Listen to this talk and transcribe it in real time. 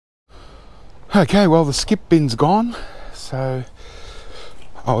Okay, well the skip bin's gone, so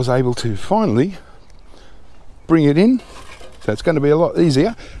I was able to finally bring it in, so it's going to be a lot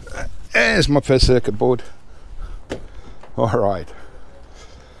easier. There's my first circuit board. All right.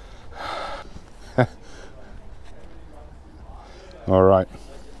 All right.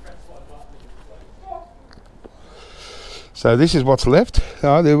 So this is what's left.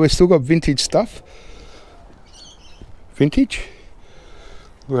 We've still got vintage stuff. Vintage.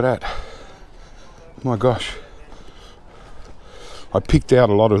 Look at that. My gosh. I picked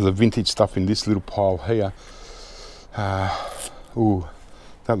out a lot of the vintage stuff in this little pile here. Ooh,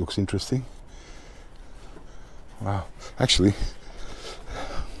 that looks interesting. Wow. Actually,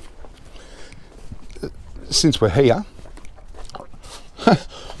 since we're here,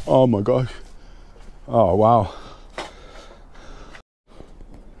 oh my gosh. Oh wow.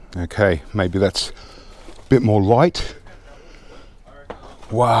 Okay, maybe that's a bit more light.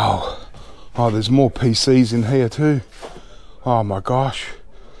 Wow. Oh, there's more PCs in here too. Oh my gosh.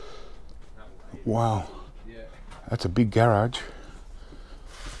 Wow. That's a big garage.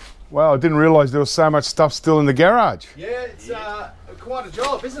 Wow, I didn't realise there was so much stuff still in the garage. Yeah, it's quite a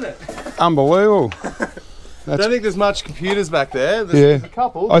job, isn't it? Unbelievable. I don't think there's much computers back there. There's a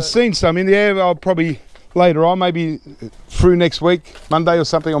couple. I've seen some in there. I'll probably later on, maybe through next week, Monday or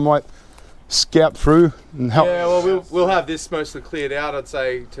something, I might scout through and help. Yeah, well, we'll have this mostly cleared out, I'd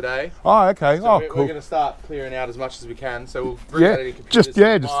say, today. Oh, okay. So cool. We're going to start clearing out as much as we can. So we'll bring out any computers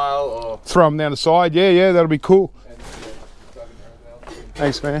just file or throw them down the side. Yeah, that'll be cool.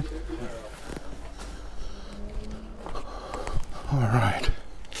 Thanks, man. All right.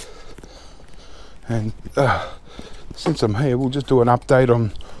 And since I'm here, we'll just do an update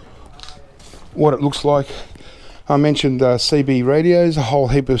on what it looks like. I mentioned CB radios, a whole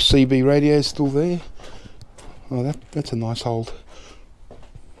heap of CB radios still there. Oh, that's a nice old.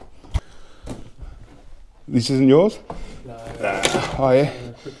 This isn't yours? No. Oh yeah.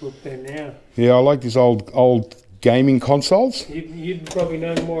 A quick look there now. Yeah, I like these old gaming consoles. You'd probably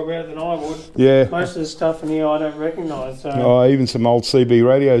know more about it than I would. Yeah. Most of the stuff in here I don't recognise. So. Oh, even some old CB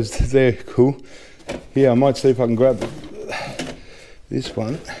radios. They're cool. Yeah, I might see if I can grab this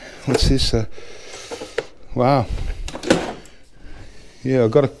one. What's this? Wow. Yeah, I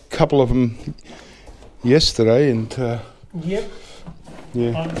got a couple of them yesterday, and yep.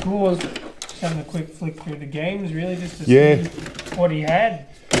 Yeah. I'm more having a quick flick through the games, really, just to Yeah. see what he had.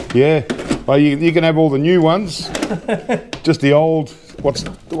 Yeah. Well, you can have all the new ones. Just the old. What's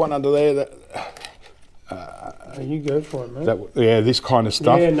the one under there? That. You go for it, mate. This kind of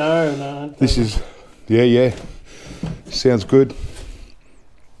stuff. Yeah, no. This is. Yeah. Sounds good.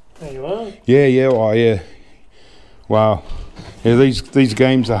 There you are. Yeah. Oh, yeah. Wow. Yeah, these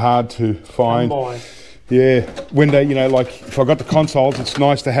games are hard to find. Yeah, when they, like if I got the consoles, it's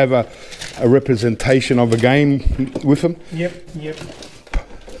nice to have a representation of a game with them. Yep.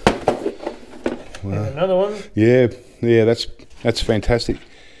 Wow. Another one. Yeah, that's fantastic.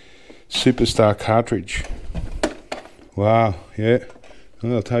 Superstar cartridge. Wow, yeah.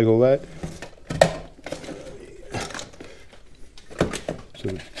 I'll take all that. So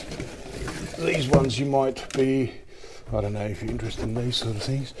these ones you might be, I don't know if you're interested in these sort of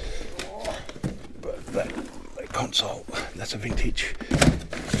things. But that console, that's a vintage.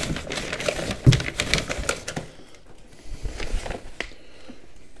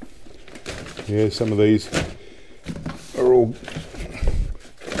 Yeah, some of these are all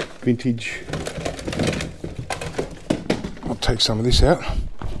vintage. I'll take some of this out.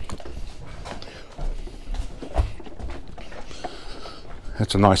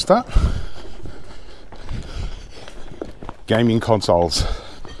 That's a nice start. Gaming consoles.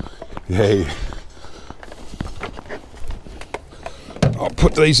 Yeah. I'll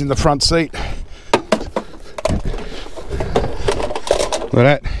put these in the front seat. Look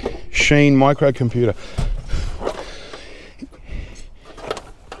at that. Sheen microcomputer.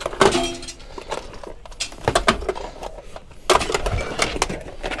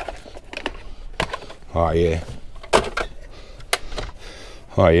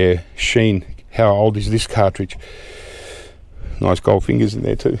 Oh yeah, Sheen. How old is this cartridge? Nice gold fingers in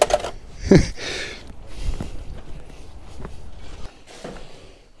there too.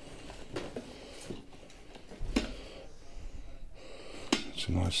 It's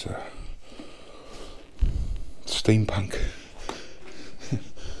a nice steampunk.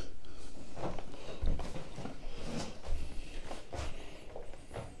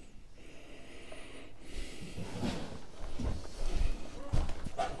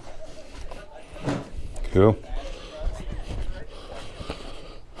 Cool.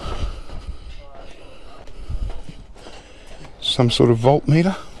 Some sort of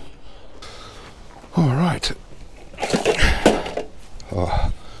voltmeter. All right.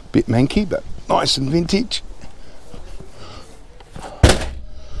 Oh, bit manky, but nice and vintage.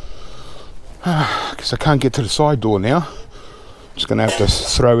 Because I can't get to the side door now. Just going to have to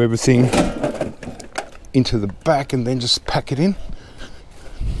throw everything into the back and then just pack it in.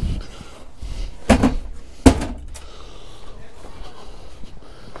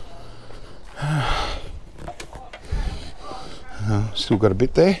 Still got a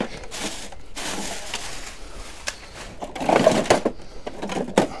bit there.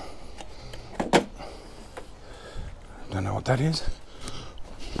 Don't know what that is.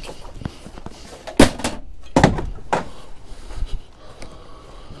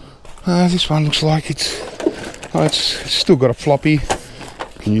 This one looks like it's still got a floppy.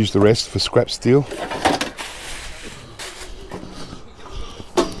 Can use the rest for scrap steel.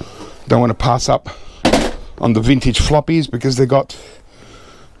 Don't want to pass up on the vintage floppies because they got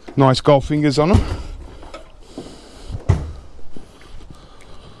nice gold fingers on them.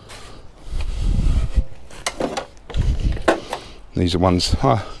 These are ones,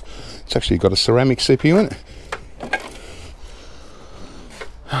 it's actually got a ceramic CPU in it.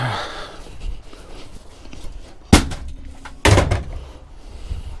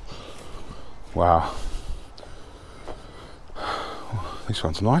 Wow. This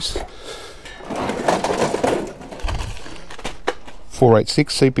one's nice.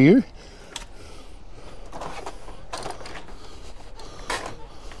 486 CPU.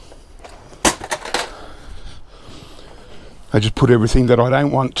 I just put everything that I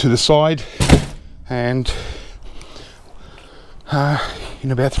don't want to the side, and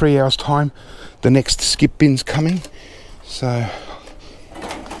in about 3 hours time the next skip bin's coming, so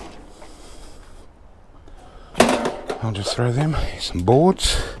I'll just throw them. Some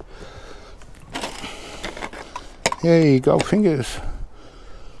boards. Yay, gold fingers.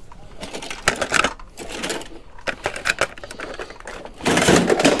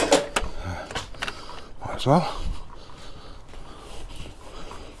 Might as well.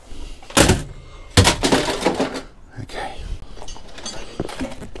 Okay.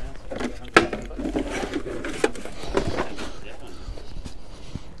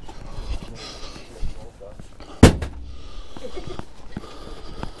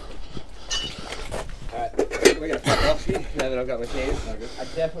 We're gonna fuck off here now that I've got my keys. I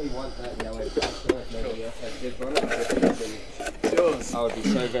definitely want that yellow passport if nobody else has dibs on it. Yours. I would be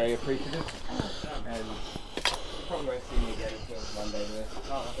so very appreciative. And probably won't see me again until Monday.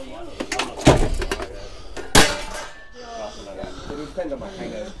 It will depend on my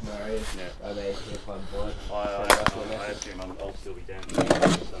hangover tomorrow. I may if I'm bored. I assume I'll still be down for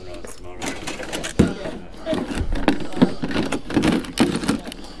sunrise tomorrow.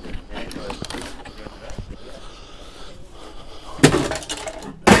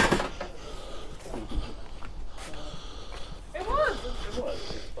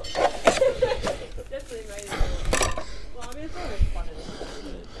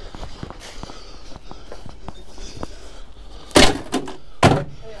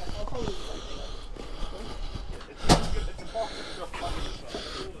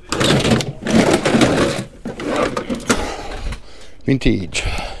 Vintage.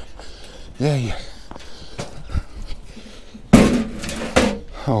 Yeah.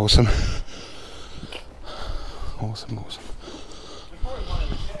 Awesome. Awesome.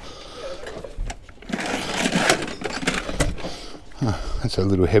 That's a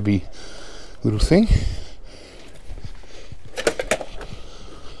little heavy little thing.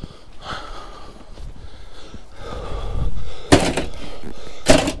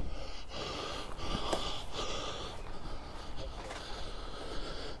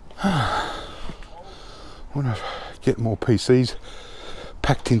 I want to get more PCs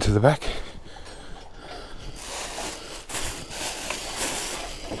packed into the back.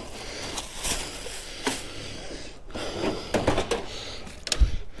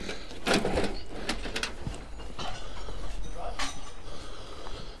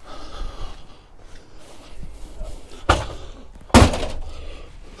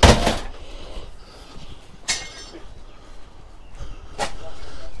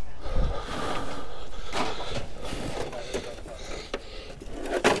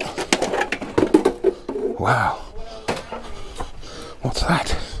 Wow, what's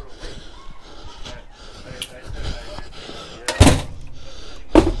that?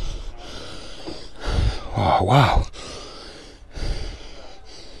 Oh, wow.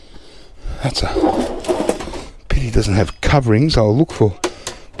 That's a pity it doesn't have coverings. I'll look for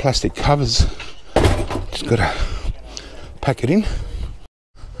plastic covers. Just gotta pack it in.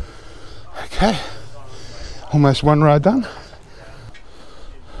 Okay, almost one row done.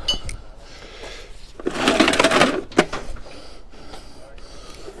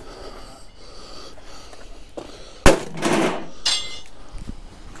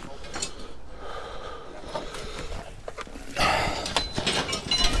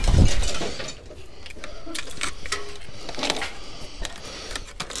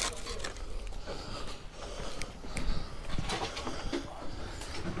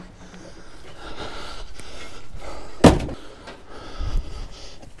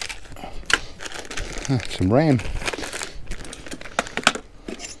 Some RAM.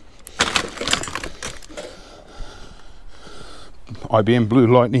 IBM Blue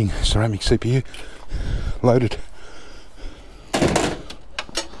Lightning ceramic CPU loaded.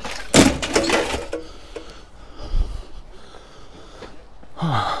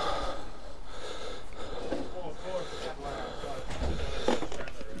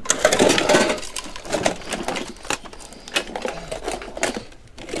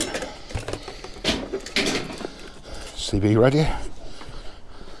 CB radio.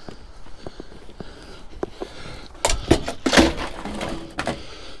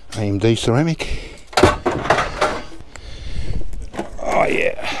 AMD ceramic. Oh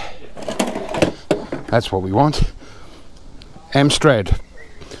yeah, that's what we want. Amstrad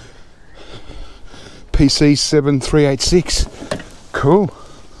PC 7386. Cool.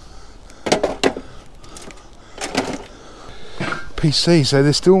 PC, so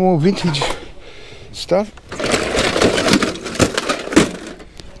there's still more vintage stuff.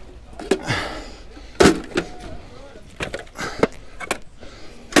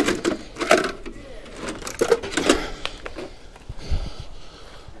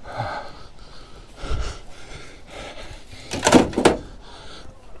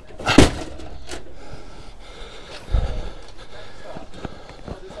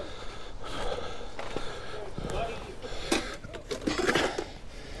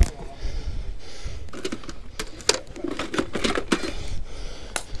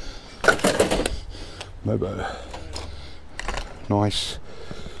 Mobo. Nice.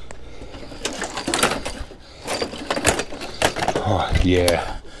 Oh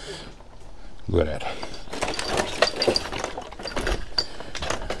yeah. Look at that.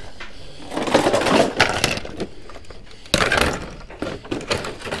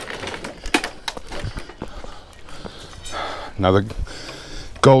 Another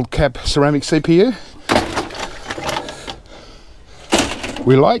gold cap ceramic CPU.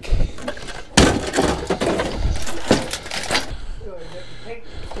 We like.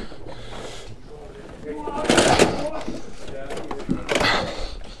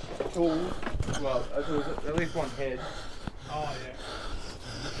 Well, there was at least one head. Oh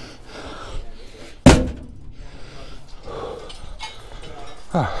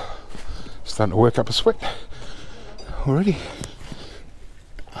yeah. Starting to work up a sweat already.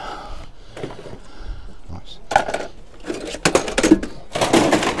 Nice.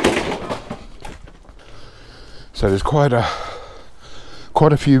 So there's quite a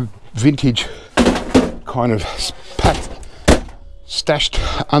few vintage kind of packed, stashed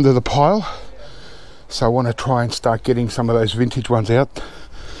under the pile. So I want to try and start getting some of those vintage ones out.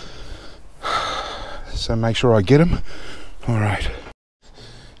 So make sure I get them. All right.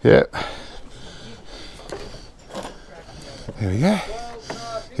 Yeah. There we go.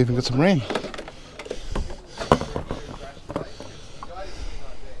 Even got some rain.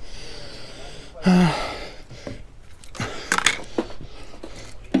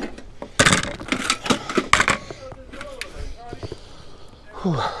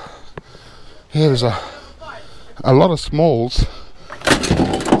 Yeah, there's a lot of smalls.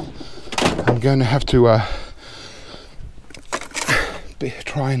 I'm going to have to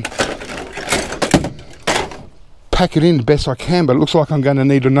try and pack it in the best I can, but it looks like I'm going to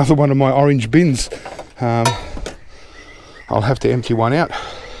need another one of my orange bins. I'll have to empty one out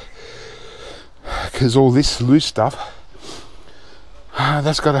because all this loose stuff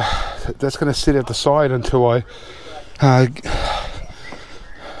that's going to sit at the side until I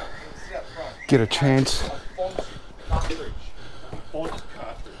get a chance.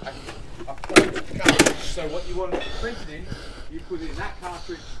 So what you want it printed in, you put it in that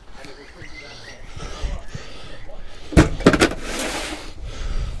cartridge and it will print it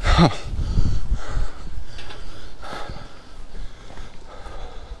that.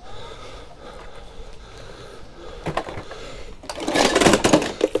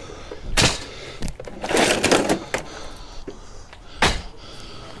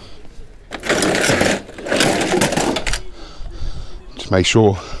 Make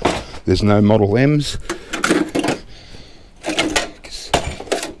sure there's no Model M's.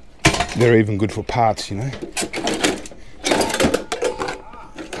 They're even good for parts, you know.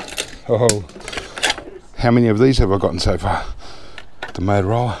 Oh, how many of these have I gotten so far? The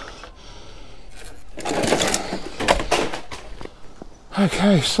Motorola.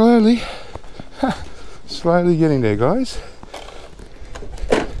 Okay, slowly getting there, guys.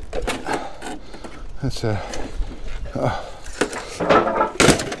 That's a.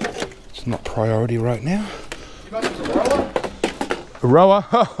 It's not priority right now. A rower?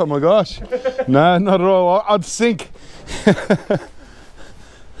 Oh my gosh. No, not at all. I'd sink.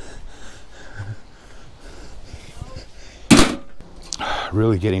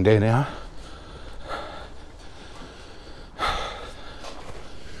 really getting there now.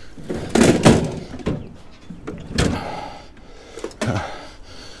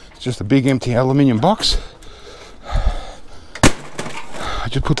 It's just a big empty aluminium box. I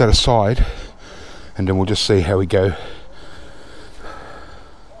just put that aside and then we'll just see how we go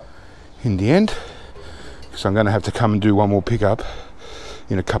in the end. So I'm going to have to come and do one more pickup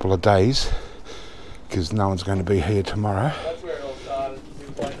in a couple of days because no one's going to be here tomorrow. That's where it all started.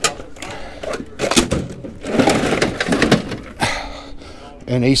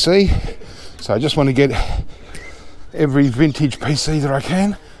 NEC. So I just want to get every vintage PC that I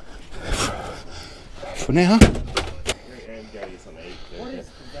can for now. What is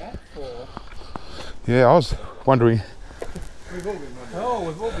that for? Yeah, I was wondering. We've all been wondering. Oh,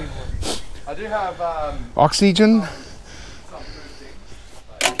 we've all been wondering. I do have Oxygen. some good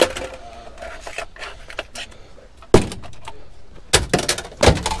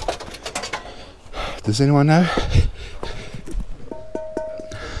things. Does anyone know?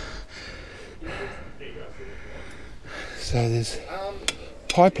 So there's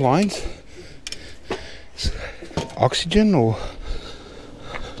pipelines, oxygen or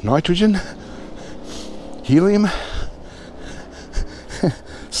nitrogen, helium,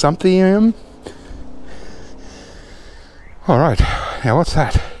 something. All right, now what's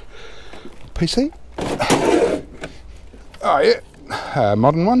that? PC? Oh yeah,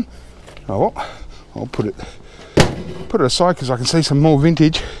 modern one. Oh well, I'll put it aside because I can see some more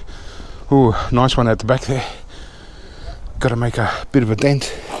vintage. Ooh, nice one at the back there. Got to make a bit of a dent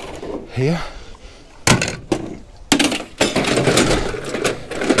here.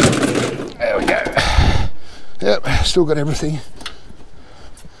 There we go. Yep, still got everything.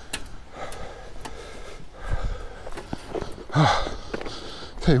 Oh,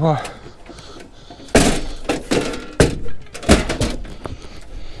 tell you what.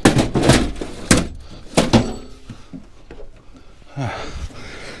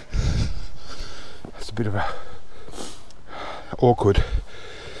 It's a bit of a awkward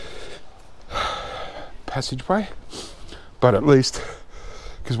passageway, but at least,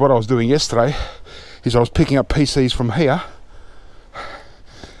 because what I was doing yesterday is I was picking up PCs from here.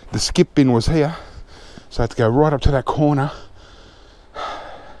 The skip bin was here, so I had to go right up to that corner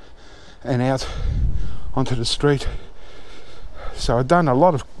and out onto the street. So I'd done a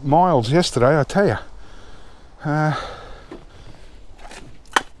lot of miles yesterday, I tell you. A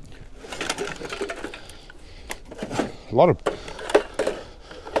lot of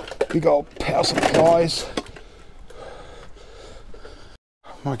big old power supplies.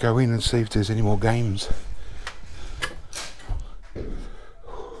 Might go in and see if there's any more games. I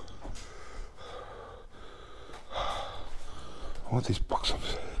want this box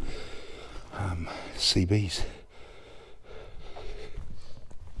of CBs.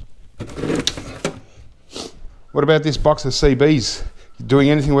 What about this box of CBs? You doing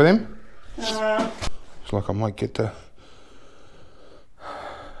anything with them? Looks like I might get the...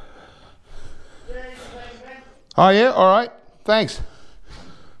 Oh yeah, all right, thanks.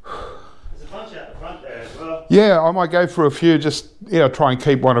 There's a bunch out the front there as well. Yeah, I might go for a few, just try and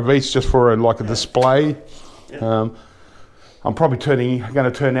keep one of each just for like a display. Yeah. I'm probably going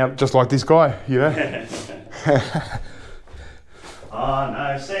to turn out just like this guy, Oh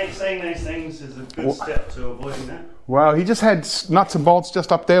no, seeing these things is a good step to avoiding that. Well, he just had nuts and bolts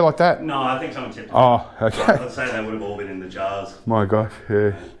just up there like that. No, I think someone tipped it. Oh, okay. I'd say they would have all been in the jars. My gosh,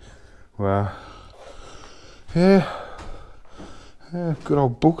 yeah. Wow. Yeah. Yeah, good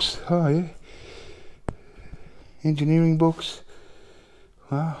old books. Oh, yeah. Engineering books.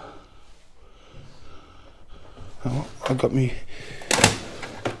 Wow. Oh, I got me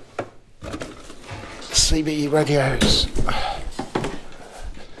CB radios.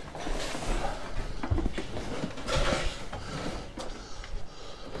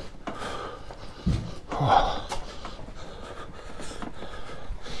 Oh.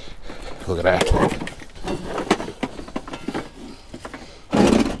 Look at that.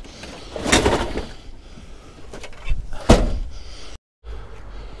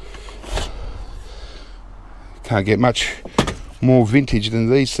 Can't get much more vintage than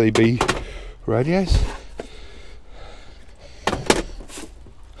these CB radios.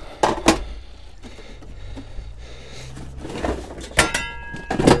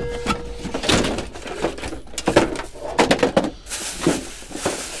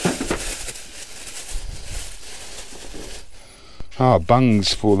 Ah,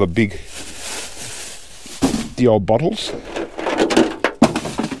 bungs for the old bottles.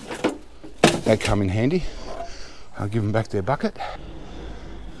 They come in handy. I'll give them back their bucket.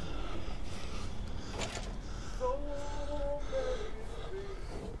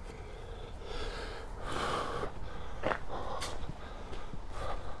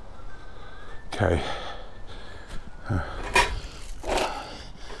 Okay.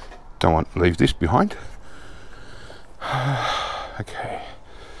 Don't want to leave this behind. Okay.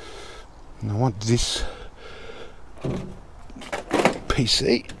 And I want this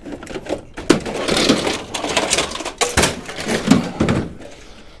PC.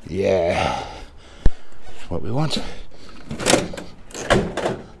 Yeah. That's what we want.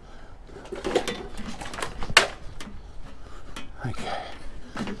 Okay.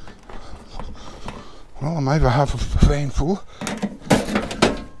 Well, I'm over half of the van full.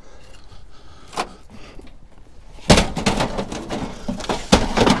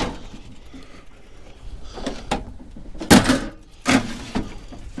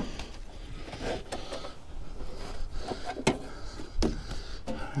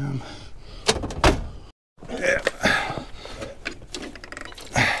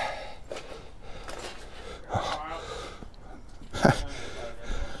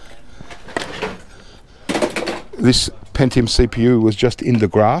 This Pentium CPU was just in the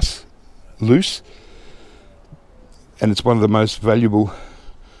grass, loose, and it's one of the most valuable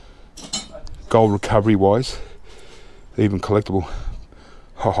gold recovery wise, even collectible.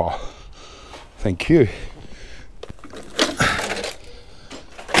 Haha, thank you.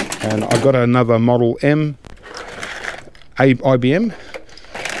 And I got another Model M IBM.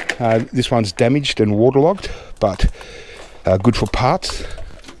 This one's damaged and waterlogged, but good for parts.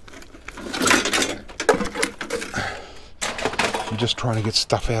 I'm just trying to get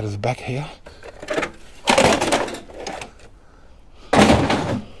stuff out of the back here.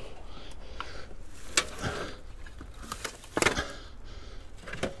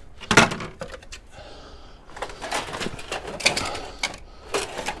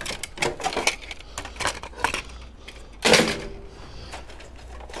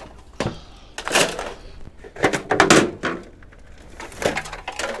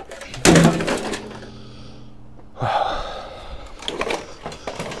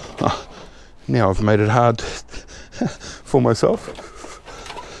 Now I've made it hard for myself.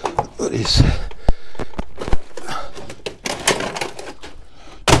 Look at this.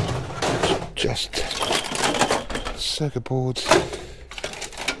 Just circuit boards,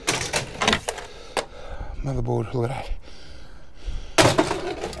 motherboard, look at that.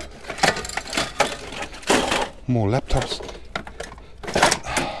 More laptops.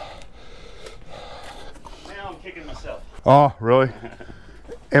 Now I'm kicking myself. Oh, really?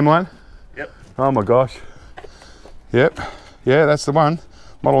 M1? Yep. Oh my gosh. Yep. Yeah, that's the one.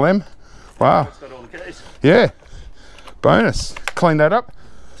 Model M. Wow. It's got all the keys. Yeah. Bonus. Clean that up.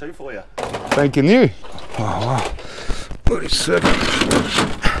 2 for you. Thanking you. Oh wow. Look at this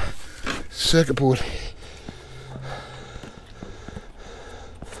circuit board.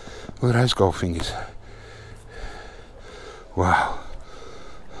 Look at those gold fingers. Wow.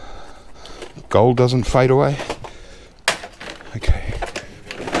 Gold doesn't fade away. Okay.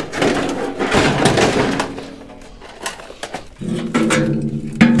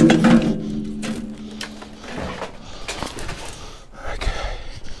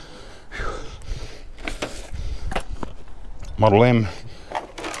 Model M.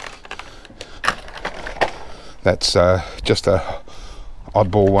 That's just a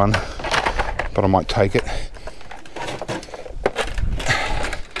oddball one, but I might take it.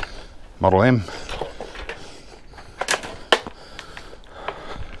 Model M.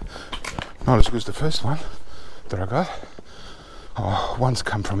 Not as good as the first one that I got. Oh, one's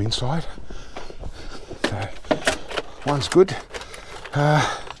come from inside, so one's good.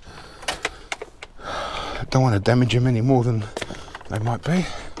 Don't want to damage them any more than they might be.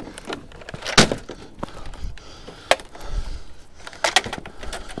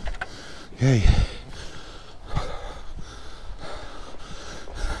 Yay.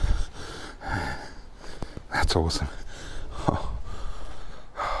 That's awesome. Oh.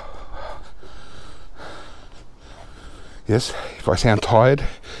 Yes, if I sound tired,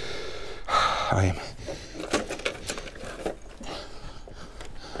 I am.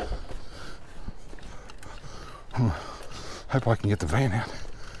 Hope I can get the van out.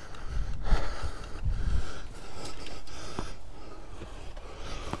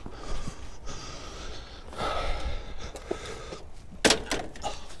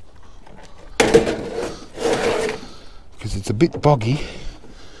 Because it's a bit boggy.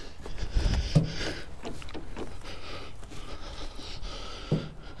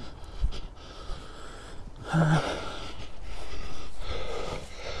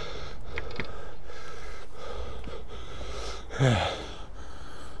 Yeah.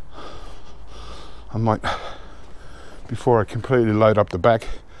 I might, before I completely load up the back,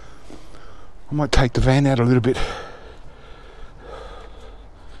 I might take the van out a little bit.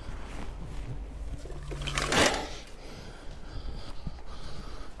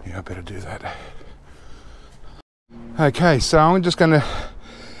 Yeah, I better do that. Okay, so I'm just going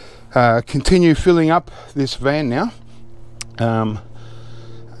to continue filling up this van now.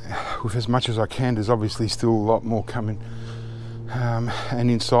 With as much as I can. There's obviously still a lot more coming and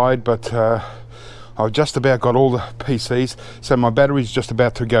inside, but I've just about got all the PCs, so my battery's just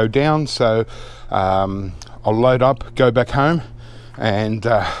about to go down, so I'll load up, go back home, and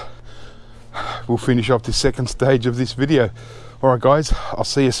we'll finish off the second stage of this video. Alright guys, I'll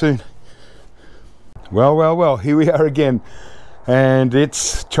see you soon. Well, here we are again, and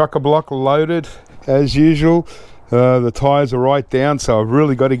it's chock-a-block loaded as usual. The tyres are right down, so I've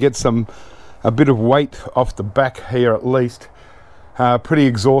really got to get a bit of weight off the back here at least. Pretty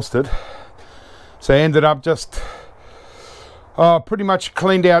exhausted, so I ended up just pretty much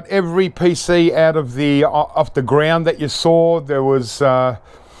cleaned out every PC out of off the ground that you saw. There was you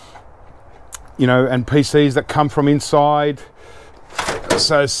know, and PCs that come from inside.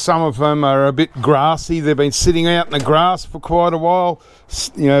 So some of them are a bit grassy. They've been sitting out in the grass for quite a while,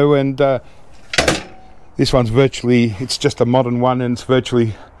 you know, and this one's virtually, it's just a modern one, and it's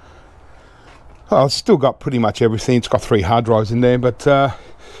virtually, well, it's still got pretty much everything. It's got 3 hard drives in there, but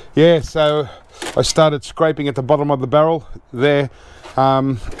yeah, so I started scraping at the bottom of the barrel there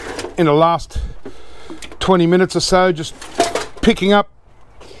in the last 20 minutes or so, just picking up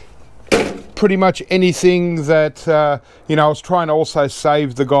pretty much anything that, you know, I was trying to also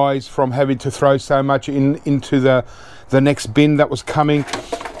save the guys from having to throw so much into the next bin that was coming.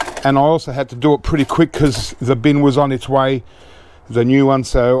 And I also had to do it pretty quick because the bin was on its way, the new one,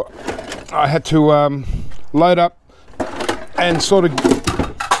 so I had to load up and sort of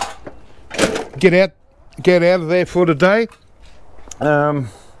get out of there for today. So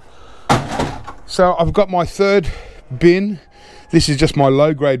I've got my third bin. This is just my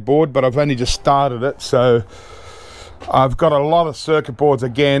low grade board, but I've only just started it, so I've got a lot of circuit boards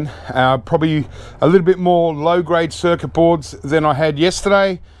again, probably a little bit more low grade circuit boards than I had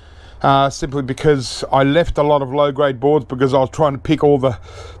yesterday. Simply because I left a lot of low-grade boards because I was trying to pick all the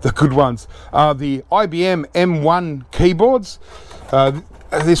good ones. The IBM M1 keyboards,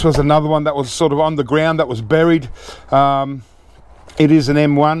 this was another one that was sort of on the ground, that was buried. It is an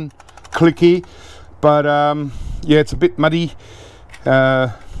M1 clicky, but yeah, it's a bit muddy.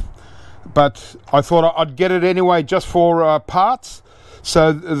 But I thought I'd get it anyway just for parts.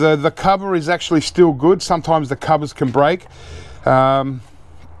 So the cover is actually still good. Sometimes the covers can break.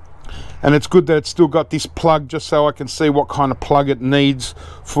 And it's good that it's still got this plug, just so I can see what kind of plug it needs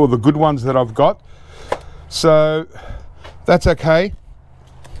for the good ones that I've got. So that's okay.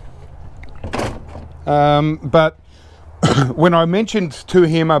 But when I mentioned to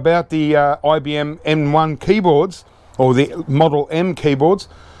him about the IBM M1 keyboards, or the Model M keyboards,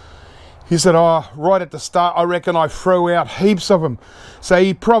 he said, oh, right at the start, I reckon I threw out heaps of them. So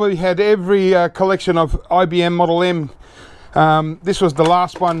he probably had every collection of IBM Model M. This was the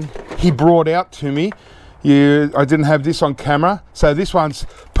last one he brought out to me. I didn't have this on camera, so this one's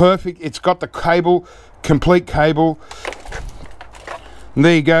perfect. It's got the cable, complete cable. And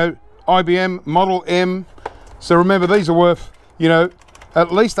there you go, IBM Model M. So remember, these are worth, you know,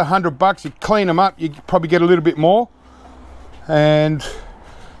 at least $100. You clean them up, you probably get a little bit more. And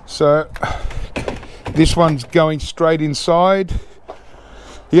so this one's going straight inside.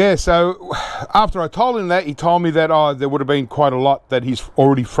 Yeah, so after I told him that, he told me that there would have been quite a lot that he's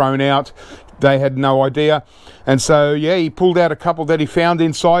already thrown out. They had no idea. And so, yeah, he pulled out a couple that he found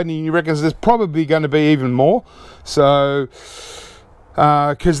inside, and he reckons there's probably going to be even more. So,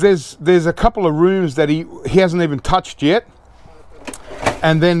 because there's a couple of rooms that he hasn't even touched yet.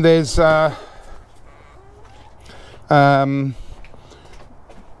 And then there's, what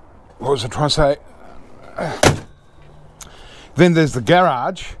was I trying to say? Then there's the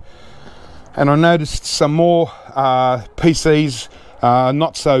garage, and I noticed some more PCs,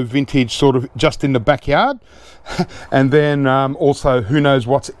 not so vintage, sort of just in the backyard. And then also, who knows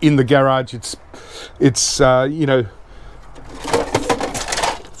what's in the garage. It's you know,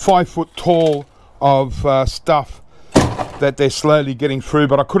 5 foot tall of stuff that they're slowly getting through.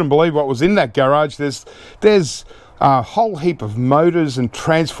 But I couldn't believe what was in that garage. There's a whole heap of motors and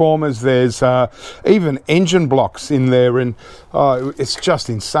transformers. There's even engine blocks in there, and it's just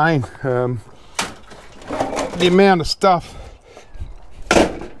insane, the amount of stuff.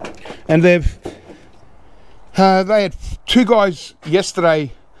 And they had 2 guys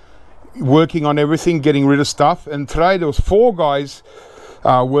yesterday working on everything, getting rid of stuff, and today there was 4 guys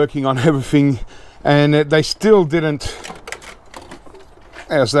working on everything, and they still didn't,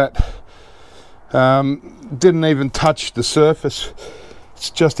 how's that, didn't even touch the surface. It's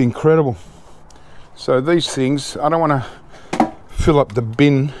just incredible. So these things, I don't want to fill up the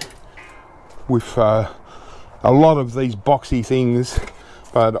bin with a lot of these boxy things,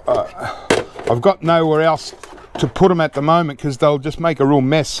 but I've got nowhere else to put them at the moment because they'll just make a real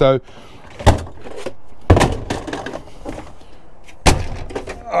mess. So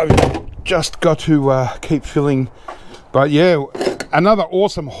I've just got to keep filling. But yeah, another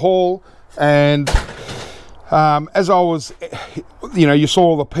awesome haul. And as I was, you know, you saw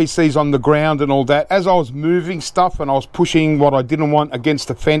all the PCs on the ground and all that. As I was moving stuff and I was pushing what I didn't want against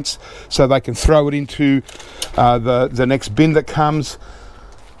the fence so they can throw it into the next bin that comes,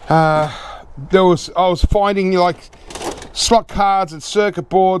 I was finding like slot cards and circuit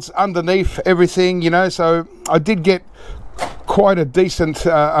boards underneath everything, you know. So I did get quite a decent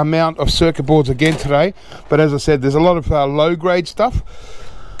amount of circuit boards again today. But as I said, there's a lot of low grade stuff.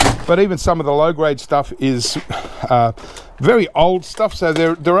 But even some of the low grade stuff is very old stuff, so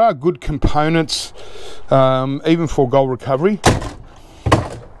there are good components even for gold recovery.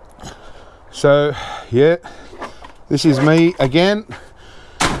 So yeah, this is me again.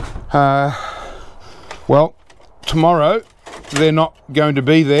 Well, tomorrow they're not going to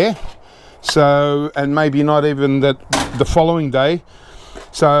be there, so, and maybe not even the following day.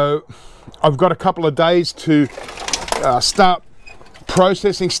 So I've got a couple of days to start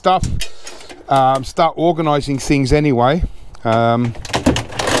processing stuff, start organizing things anyway, and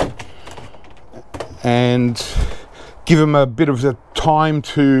give them a bit of the time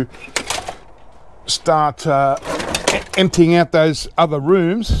to start emptying out those other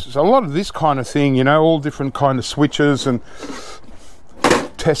rooms. So a lot of this kind of thing, you know, all different kind of switches and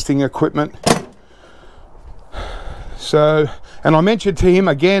testing equipment. So, and I mentioned to him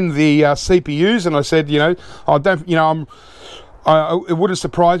again the CPUs, and I said, you know, I don't, you know, it wouldn't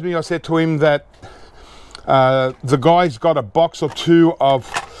surprise me. I said to him that the guy's got a box or two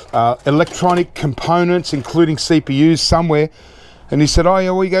of electronic components, including CPUs, somewhere. And he said, oh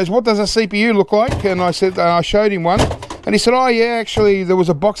yeah, well, he goes, what does a CPU look like? And I said, I showed him one. And he said, oh yeah, actually there was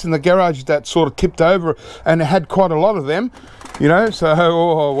a box in the garage that sort of tipped over and it had quite a lot of them, you know. So,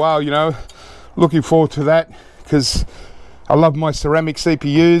 oh wow, you know, looking forward to that because I love my ceramic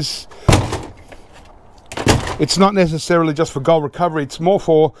CPUs. It's not necessarily just for gold recovery, it's more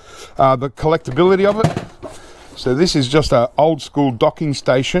for the collectability of it. So this is just an old school docking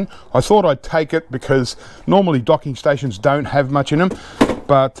station. I thought I'd take it because normally docking stations don't have much in them,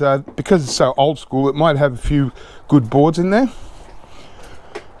 but because it's so old school, it might have a few good boards in there.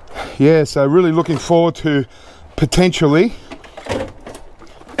 Yeah, so really looking forward to potentially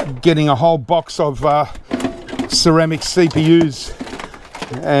getting a whole box of ceramic CPUs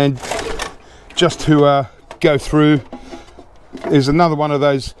and just to go through. There's another one of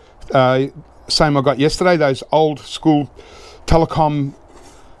those same I got yesterday, those old school telecom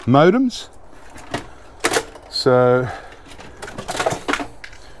modems. So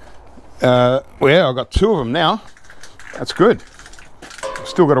well, yeah, I've got two of them now. That's good.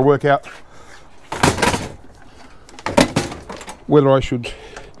 Still got to work out whether I should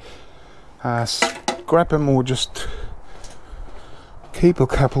scrap them or just keep a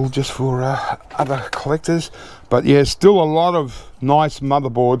couple just for other collectors. But yeah, still a lot of nice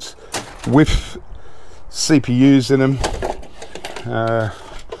motherboards with CPUs in them.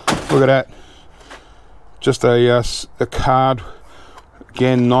 Look at that, just a card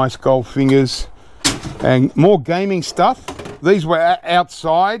again, nice gold fingers, and more gaming stuff. These were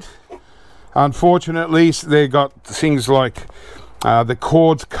outside, unfortunately. They got things like the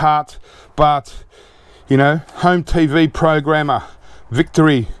cords cut, but you know, home TV programmer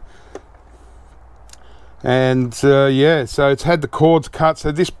Victory. And yeah, so it's had the cords cut,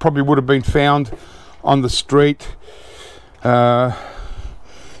 so this probably would have been found on the street, so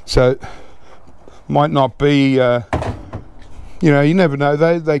might not be, you know, you never know,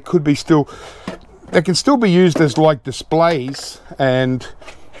 they could be still, they can still be used as like displays, and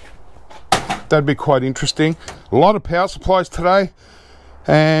that'd be quite interesting. A lot of power supplies today,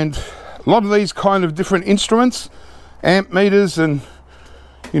 and a lot of these kind of different instruments, amp meters, and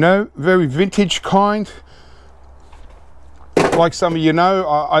you know, very vintage kind. Like some of you know,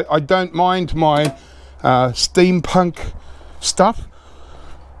 I don't mind my steampunk stuff.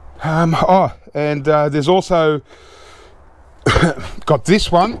 Oh, and there's also got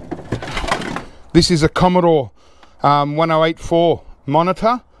this one. This is a Commodore 1084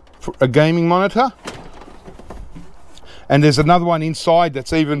 monitor, a gaming monitor. And there's another one inside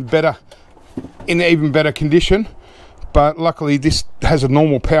that's even better, in even better condition. But luckily this has a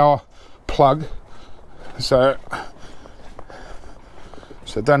normal power plug, so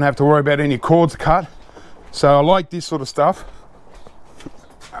don't have to worry about any cords cut. So I like this sort of stuff.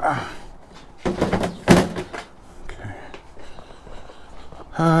 Okay.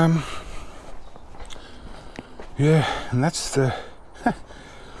 Yeah, and that's the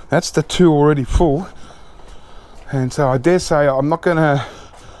that's the 2 already full. And so I dare say I'm not gonna,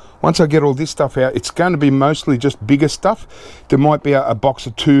 once I get all this stuff out, it's going to be mostly just bigger stuff. There might be a box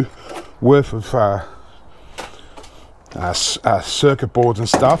or 2 worth of circuit boards and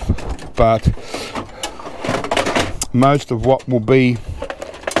stuff, but most of what will be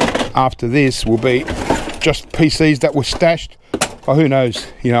after this will be just PCs that were stashed. Oh, who knows,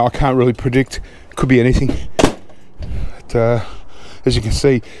 you know, I can't really predict. Could be anything. But, as you can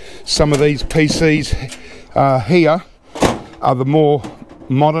see, some of these PCs here are the more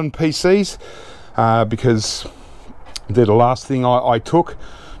modern PCs, because they're the last thing I took.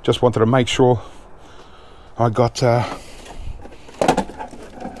 Just wanted to make sure I got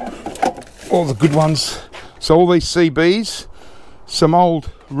all the good ones. So all these CBs, some old,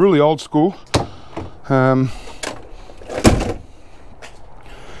 really old school, and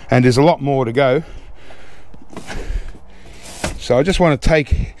there's a lot more to go. So I just want to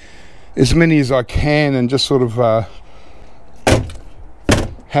take as many as I can and just sort of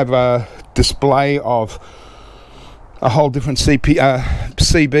have a display of a whole different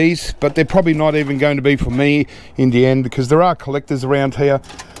CBs, but they're probably not even going to be for me in the end, because there are collectors around here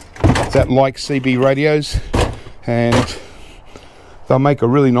that like CB radios, and they'll make a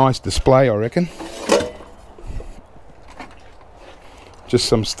really nice display, I reckon. Just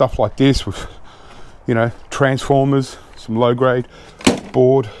some stuff like this with, you know, transformers, some low grade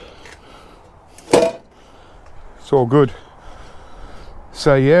board. It's all good.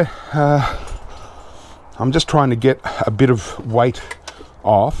 So yeah, I'm just trying to get a bit of weight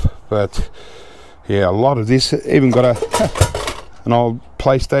off, but yeah, a lot of this, even got an old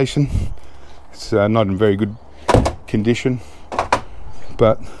PlayStation. It's not in very good condition,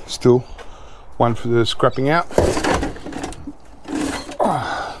 but still one for the scrapping out.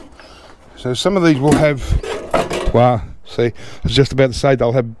 So some of these will have, wow, see, I was just about to say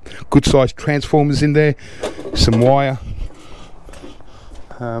they'll have good sized transformers in there, some wire.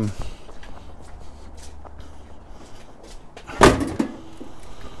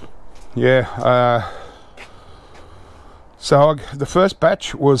 Yeah, so the first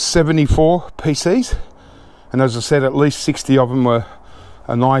batch was 74 PCs, and as I said, at least 60 of them were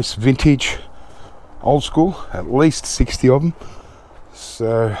a nice vintage old school, at least 60 of them.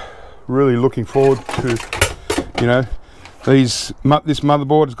 So really looking forward to, you know, this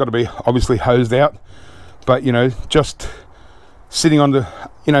motherboard has got to be obviously hosed out, but you know, just sitting on the,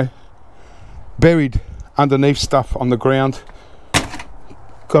 you know, buried underneath stuff on the ground.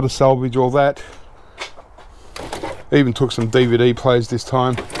 Got to salvage all that. Even took some DVD players this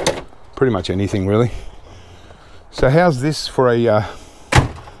time. Pretty much anything really. So how's this for a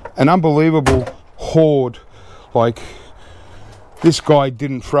an unbelievable hoard? Like, this guy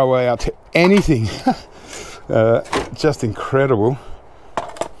didn't throw out anything. Just incredible.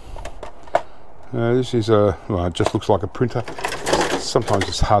 This is a, well, it just looks like a printer. Sometimes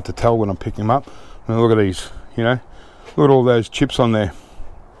it's hard to tell when I'm picking them up. I mean, look at these, you know, look at all those chips on there.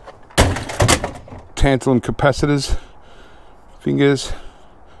 Tantalum capacitors, fingers,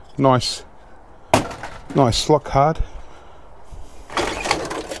 nice slot card.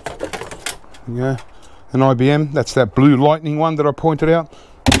 Yeah, an IBM, that's that blue lightning one that I pointed out.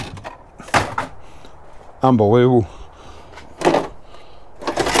 Unbelievable.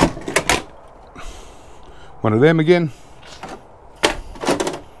 One of them again.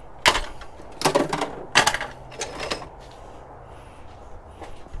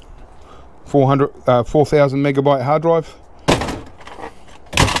 $4,000 megabyte hard drive.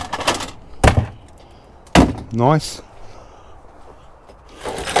 Nice.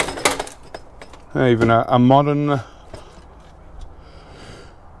 Even a modern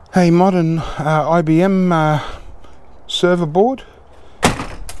IBM server board.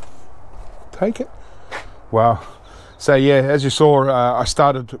 Take it. Wow. So yeah, as you saw, I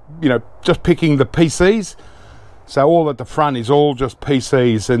started, you know, just picking the PCs. So all at the front is all just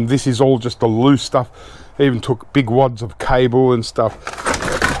PCs, and this is all just the loose stuff. I even took big wads of cable and stuff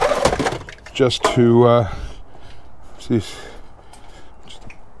just to what's this? Just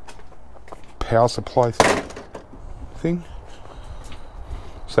a power supply thing.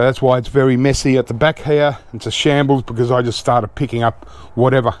 So that's why it's very messy at the back here. It's a shambles because I just started picking up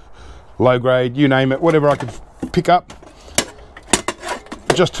whatever, low grade, you name it, whatever I could pick up,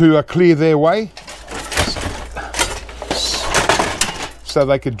 just to clear their way, so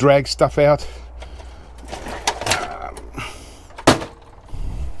they could drag stuff out.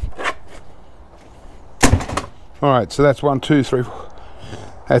 Alright, so that's 1, 2, 3, 4.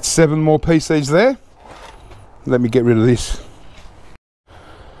 That's 7 more PCs there. Let me get rid of this.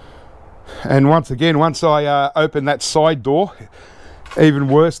 And once again, once I open that side door, even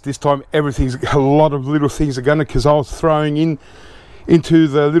worse this time, everything's a lot of little things are gonna, because I was throwing into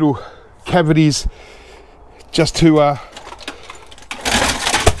the little cavities just to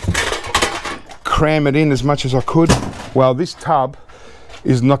cram it in as much as I could. Well, this tub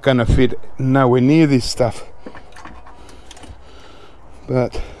is not going to fit nowhere near this stuff,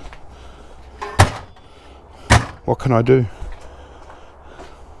 but what can I do?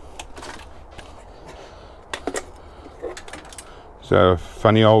 So,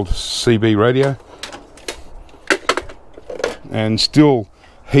 funny old CB radio, and still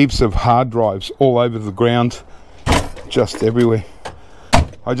heaps of hard drives all over the ground, just everywhere.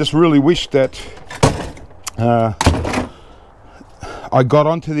 I just really wish that I got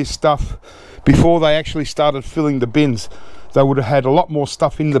onto this stuff before they actually started filling the bins. They would have had a lot more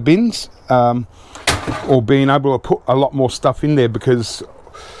stuff in the bins, or been able to put a lot more stuff in there, because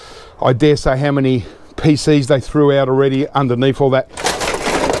I dare say how many PCs they threw out already underneath all that,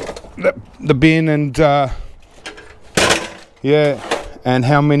 the bin, and yeah, and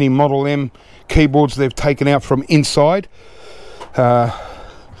how many Model M keyboards they've taken out from inside. The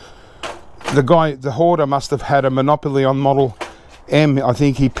guy, the hoarder, must have had a monopoly on Model M. I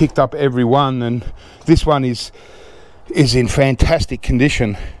think he picked up every one, and this one is in fantastic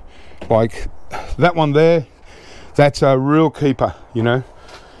condition. Like that one there, that's a real keeper, you know,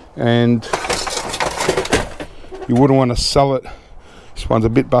 and you wouldn't want to sell it. This one's a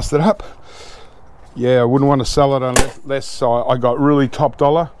bit busted up. Yeah, I wouldn't want to sell it unless I got really top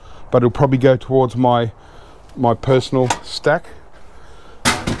dollar, but it'll probably go towards my personal stack.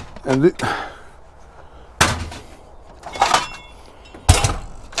 And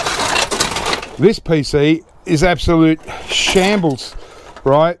this PC is absolute shambles,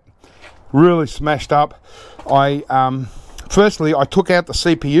 right? Really smashed up. Firstly, I took out the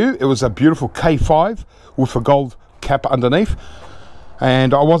CPU. It was a beautiful K5 with a gold cap underneath,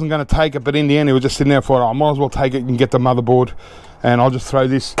 and I wasn't going to take it, but in the end it was just sitting there for, I might as well take it and get the motherboard, and I'll just throw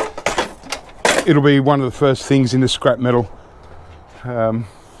this. It'll be one of the first things in the scrap metal,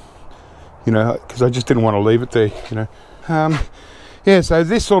 you know, because I just didn't want to leave it there, you know. Yeah, so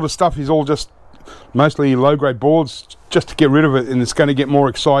this sort of stuff is all just mostly low grade boards, just to get rid of it, and it's going to get more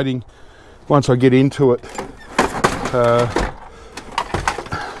exciting once I get into it.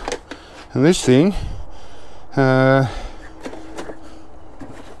 And this thing,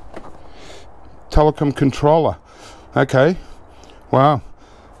 telecom controller. Okay, wow,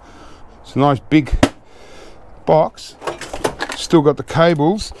 it's a nice big box. Still got the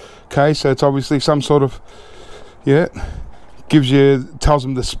cables. Okay, so it's obviously some sort of, yeah, tells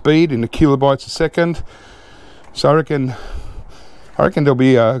them the speed in the kilobytes a second. So I reckon there'll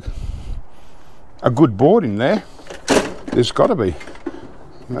be a good board in there. There's got to be.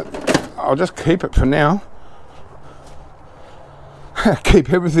 But I'll just keep it for now.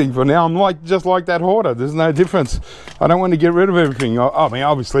 Keep everything for now. I'm just like that hoarder. There's no difference. I don't want to get rid of everything. I mean,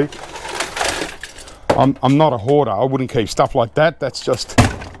 obviously, I'm not a hoarder. I wouldn't keep stuff like that. That's just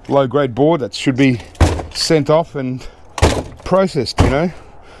low grade board that should be sent off and processed, you know.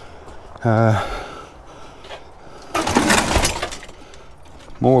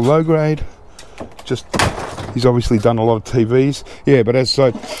 More low grade. Just, he's obviously done a lot of TVs. Yeah, but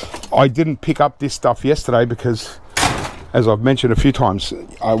I didn't pick up this stuff yesterday because, as I've mentioned a few times,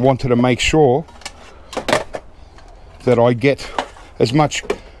 I wanted to make sure that I get as much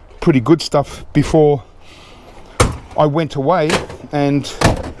pretty good stuff before I went away and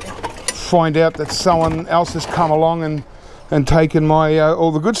find out that someone else has come along and taken my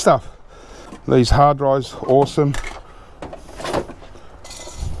all the good stuff. These hard drives, awesome.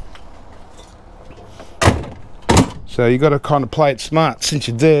 So you got to kind of play it smart. Since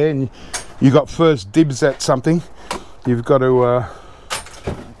you're there and you got first dibs at something, you've got to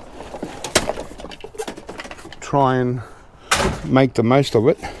try and make the most of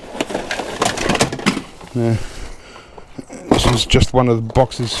it. This is just one of the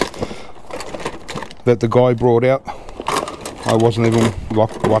boxes that the guy brought out. I wasn't even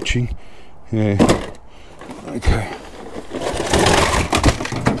watching. Yeah. Okay.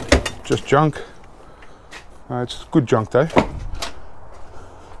 Just junk. It's good junk though.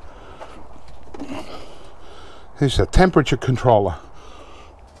 Here's a temperature controller.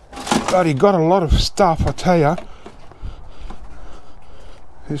 But he got a lot of stuff, I tell ya.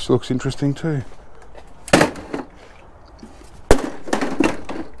 This looks interesting too.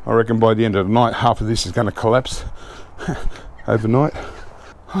 I reckon by the end of the night, half of this is going to collapse overnight.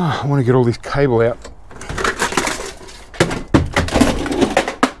 Oh, I want to get all this cable out.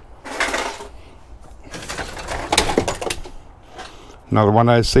 Another one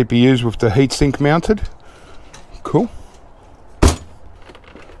of those CPUs with the heatsink mounted. Cool.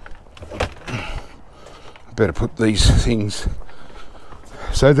 Better put these things.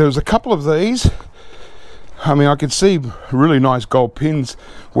 So there was a couple of these. I mean, I could see really nice gold pins.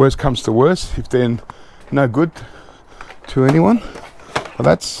 Worst comes to worst, if they're no good to anyone. Well,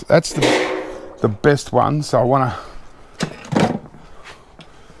 that's the best one. So I want to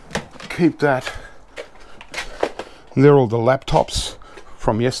keep that. And they're all the laptops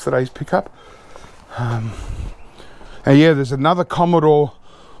from yesterday's pickup. And yeah, there's another Commodore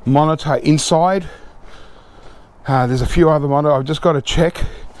monitor inside. There's a few other monitors. I've just got to check.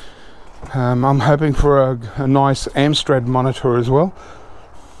 I'm hoping for a nice Amstrad monitor as well.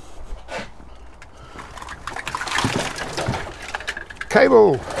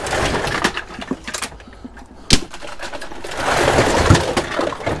 Cable.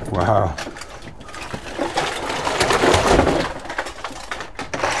 Wow.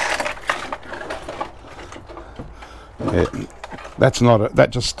 Yeah, that's not a,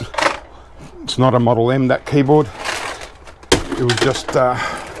 it's not a Model M, that keyboard. It was just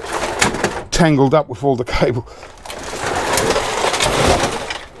tangled up with all the cable.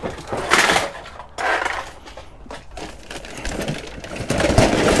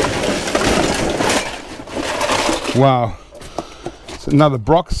 Wow, it's another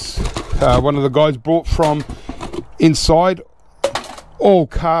Brox. One of the guys brought from inside, all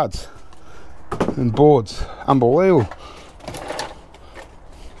cards and boards. Unbelievable.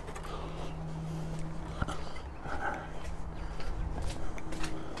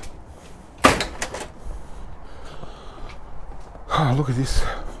 Oh, look at this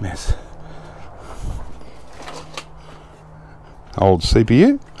mess. Old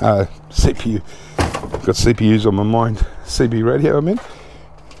CPU. CPU. Got CPUs on my mind. CB radio, I mean.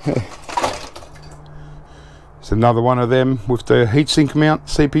 It's another one of them with the heatsink mount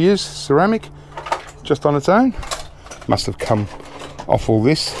CPUs, ceramic, just on its own. Must have come off all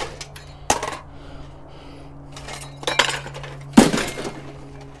this.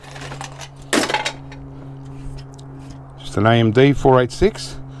 Just an AMD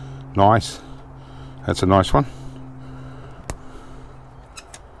 486. Nice. That's a nice one.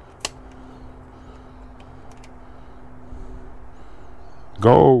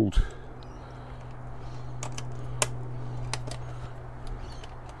 Gold.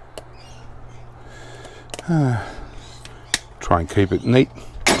 Try and keep it neat.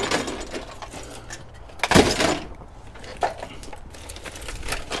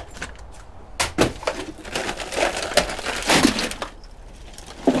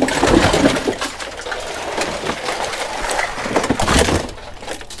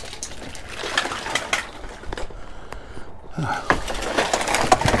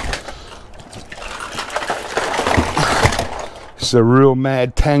 It's a real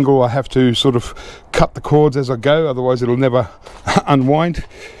mad tangle. I have to sort of cut the cords as I go, otherwise it'll never unwind.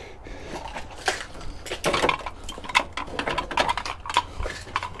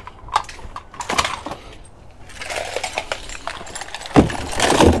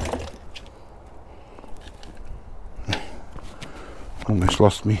 Almost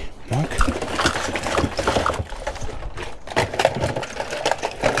lost me mic.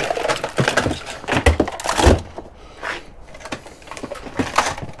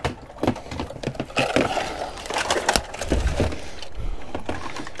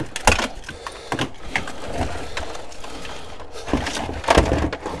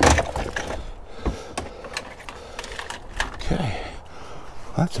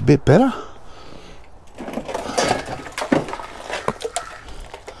 That's a bit better.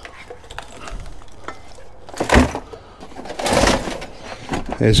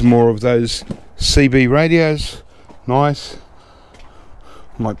 There's more of those CB radios. Nice.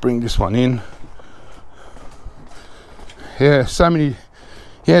 Might bring this one in. Yeah, so many.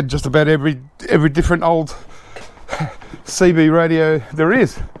 Yeah, just about every different old CB radio there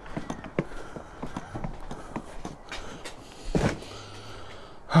is.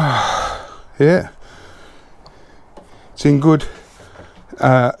 Yeah, it's in good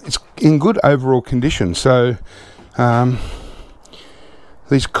overall condition. So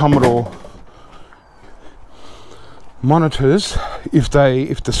these Commodore monitors, if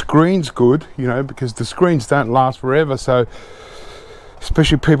the screen's good, you know, because the screens don't last forever, so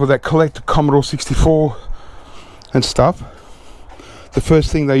especially people that collect Commodore 64 and stuff, the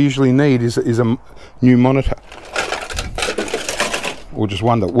first thing they usually need is a new monitor, or just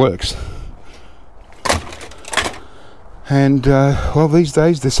one that works. And well, these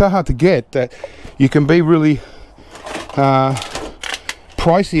days they're so hard to get that you can be really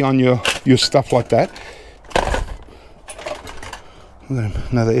pricey on your stuff like that.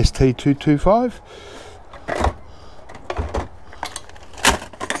 Another ST225.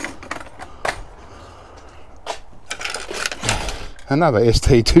 Another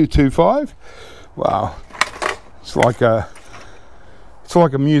ST225. Wow, it's like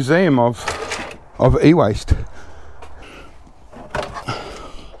a museum of e-waste.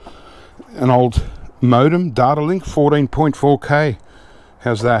 An old modem, data link, 14.4K.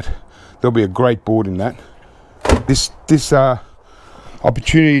 How's that? There'll be a great board in that. This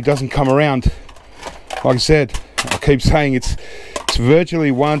opportunity doesn't come around. Like I said, I keep saying it's virtually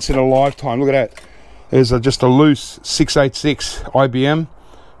once in a lifetime. Look at that. There's just a loose 686 IBM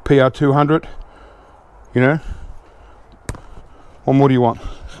PR200. You know, what more do you want?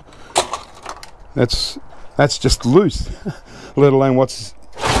 That's just loose, let alone what's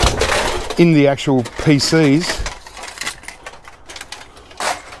in the actual PCs.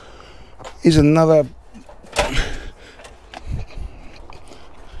 Is another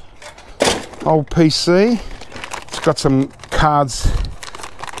old PC. It's got some cards,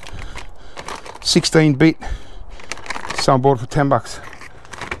 16-bit. Someone bought it for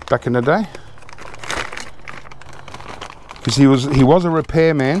 $10 back in the day. Because he was a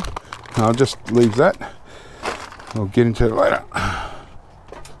repairman. I'll just leave that. I'll get into it later.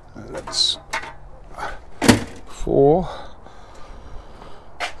 That's 4.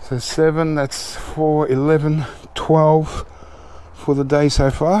 So 7. That's 4, 11, 12 for the day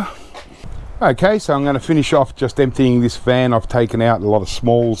so far. Okay, so I'm going to finish off just emptying this van. I've taken out a lot of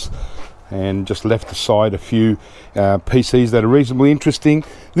smalls and just left aside a few PCs that are reasonably interesting.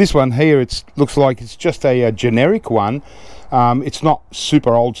 This one here, it looks like it's just a generic one. It's not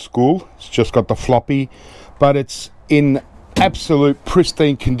super old school, it's just got the floppy, but it's in absolute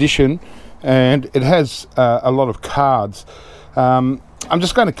pristine condition and it has a lot of cards. I'm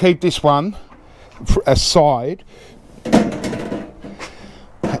just going to keep this one aside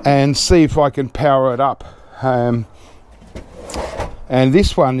and see if I can power it up. And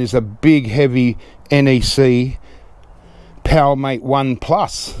this one is a big heavy NEC PowerMate 1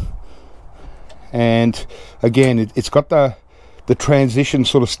 Plus, and again it's got the transition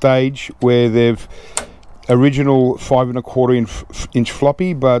sort of stage where they've original 5¼ inch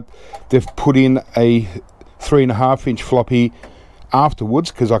floppy, but they've put in a 3.5 inch floppy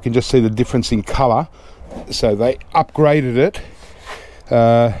afterwards, because I can just see the difference in color. So they upgraded it.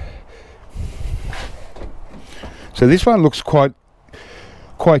 So this one looks quite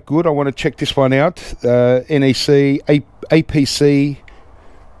good. I want to check this one out. NEC APC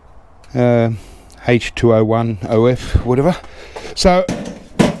H201 OF, whatever. So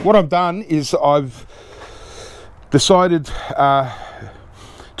what I've done is I've decided to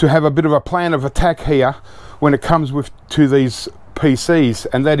have a bit of a plan of attack here when it comes to these PCs,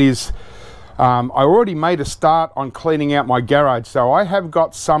 and that is I already made a start on cleaning out my garage, so I have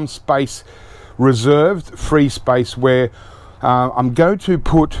got some space reserved, free space, where I'm going to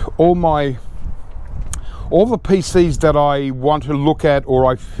put all the PCs that I want to look at or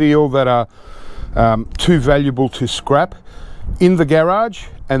I feel that are too valuable to scrap in the garage,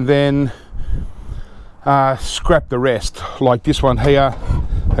 and then scrap the rest. Like this one here,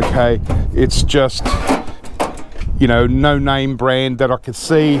 okay, it's just, you know, no name brand that I could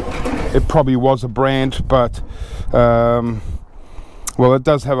see. It probably was a brand, but well, it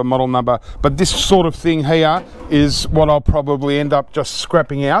does have a model number. But this sort of thing here is what I'll probably end up just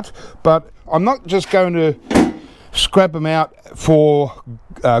scrapping out. But I'm not just going to scrap them out for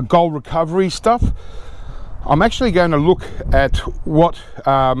gold recovery stuff. I'm actually going to look at what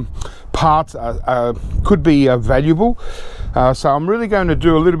parts could be valuable. So I'm really going to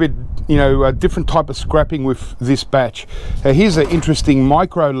do a little bit, you know, a different type of scrapping with this batch. Here's an interesting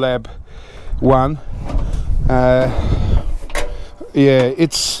Micro Lab one. Yeah,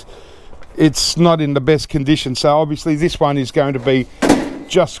 it's not in the best condition, so obviously this one is going to be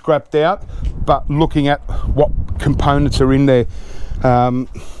just scrapped out, but looking at what components are in there.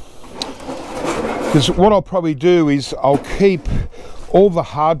 Because what I'll probably do is I'll keep all the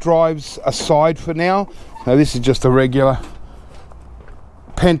hard drives aside for now. Now this is just a regular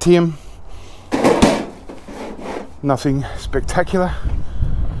Pentium, nothing spectacular.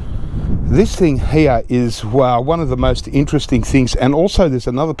 This thing here is, wow, one of the most interesting things. And also there's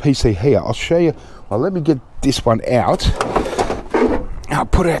another PC here. I'll show you. Well, let me get this one out. I'll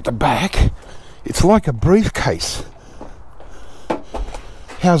put it at the back. It's like a briefcase.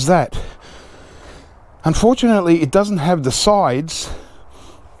 How's that? Unfortunately, it doesn't have the sides.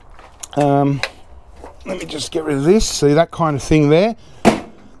 Let me just get rid of this. See that kind of thing there?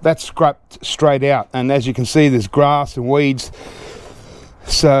 That's scrapped straight out. And as you can see, there's grass and weeds.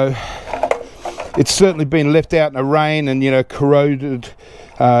 So it's certainly been left out in the rain and, you know, corroded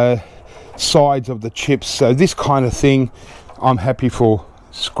sides of the chips. So this kind of thing I'm happy for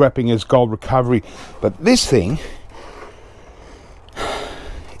scrapping as gold recovery. But this thing,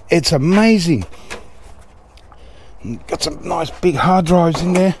 it's amazing. Got some nice big hard drives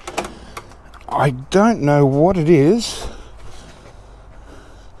in there. I don't know what it is,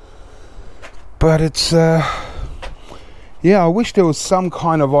 but it's yeah, I wish there was some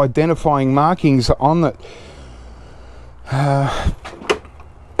kind of identifying markings on it.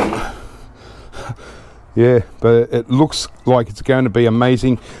 Yeah, but it looks like it's going to be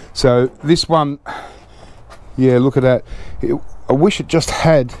amazing. So this one, yeah, look at that. I wish it just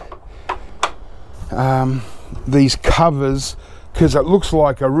had these covers, because it looks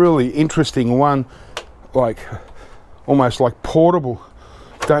like a really interesting one, like almost like portable.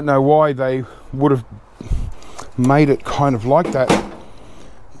 Don't know why they would have made it kind of like that,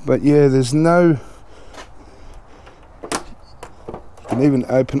 but yeah, there's no, you can even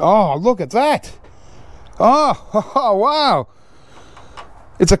open, oh, look at that. Oh, wow,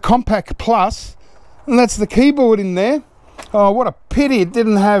 it's a Compact Plus, and that's the keyboard in there. Oh, what a pity it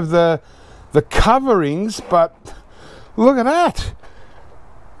didn't have the coverings, but look at that.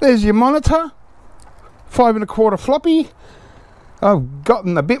 There's your monitor, 5 1/4 floppy. I've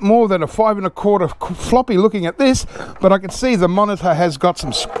gotten a bit more than a 5 1/4 floppy looking at this, but I can see the monitor has got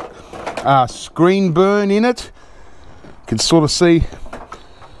some screen burn in it. You can sort of see.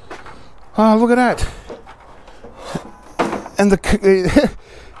 Oh, look at that. And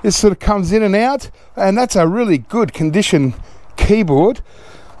it sort of comes in and out, and that's a really good condition keyboard.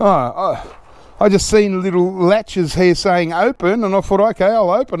 I just seen little latches here saying open, and I thought, okay,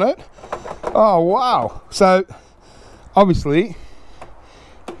 I'll open it. Oh, wow. So obviously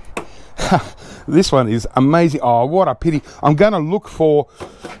this one is amazing. Oh, what a pity. I'm going to look for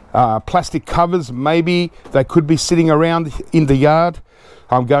plastic covers. Maybe they could be sitting around in the yard.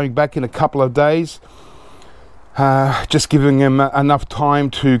 I'm going back in a couple of days, just giving them enough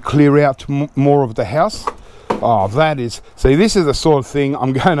time to clear out more of the house. Oh, that is, see, this is the sort of thing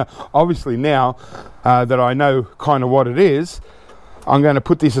I'm going to, obviously now that I know kind of what it is, I'm going to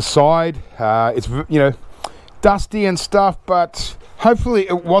put this aside. It's, you know, dusty and stuff, but hopefully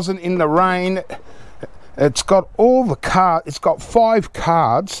it wasn't in the rain. It's got all the cards, it's got 5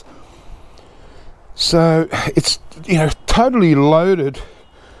 cards, so it's, you know, totally loaded.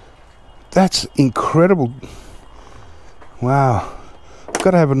 That's incredible. Wow, I've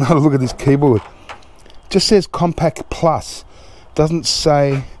got to have another look at this keyboard. Just says Compact Plus, doesn't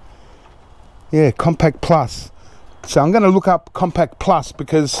say, yeah, Compact Plus. So I'm going to look up Compact Plus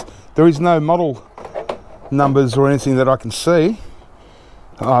because there is no model numbers or anything that I can see.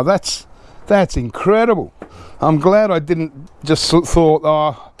 Oh, that's incredible. I'm glad I didn't just thought,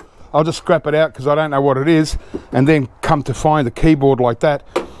 oh, I'll just scrap it out because I don't know what it is, and then come to find a keyboard like that.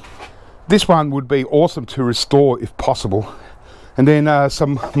 This one would be awesome to restore if possible. And then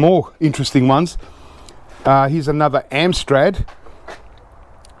some more interesting ones. Here's another Amstrad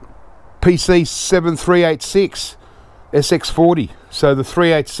PC 7386 SX40. So the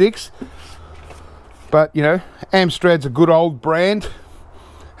 386. But you know, Amstrad's a good old brand,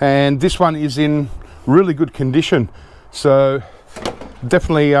 and this one is in really good condition. So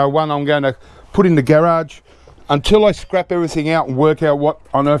definitely one I'm going to put in the garage until I scrap everything out and work out what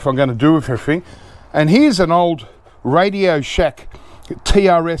on earth I'm going to do with everything. And here's an old Radio Shack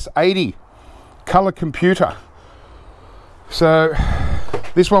TRS 80 color computer. So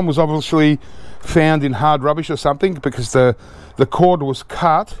this one was obviously found in hard rubbish or something because the cord was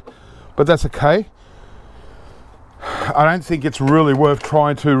cut, but that's okay. I don't think it's really worth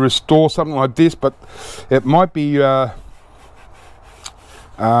trying to restore something like this, but it might be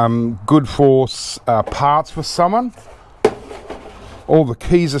good for parts for someone. All the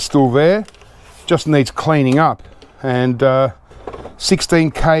keys are still there, just needs cleaning up, and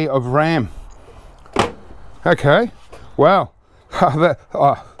 16K of RAM. Okay, wow.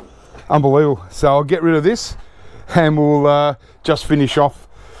 Unbelievable. So I'll get rid of this and we'll just finish off.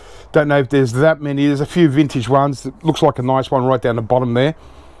 Don't know if there's that many. There's a few vintage ones. It looks like a nice one right down the bottom there,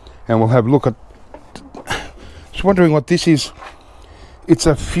 and we'll have a look at. Just wondering what this is. It's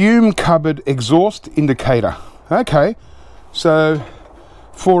a fume cupboard exhaust indicator. Okay, so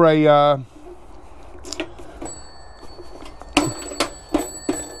for a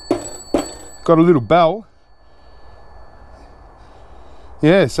got a little bell.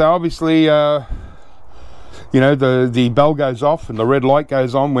 Yeah, so obviously you know, the bell goes off and the red light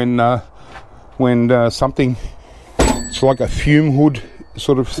goes on when something, it's like a fume hood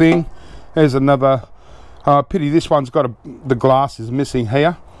sort of thing. There's another pity this one's got the glass is missing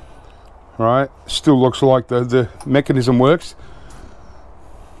here. right? Still looks like the mechanism works.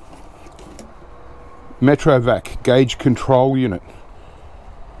 Metrovac gauge control unit.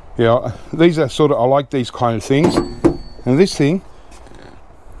 Yeah, these are sort of, I like these kind of things. And this thing,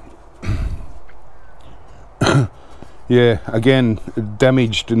 yeah, again,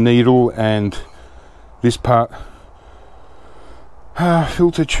 damaged needle, and this part,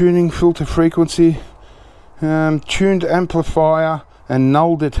 filter tuning, filter frequency, tuned amplifier and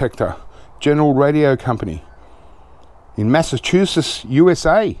null detector, General Radio Company in Massachusetts,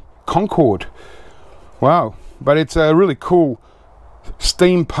 USA, Concord. Wow, but it's a really cool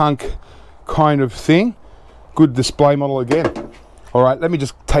steampunk kind of thing. Good display model again. All right, let me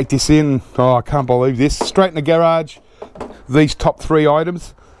just take this in. Oh, I can't believe this. Straight in the garage, these top 3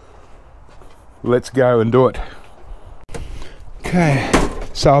 items. Let's go and do it. Okay,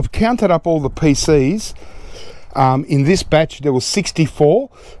 so I've counted up all the PCs. In this batch there was 64,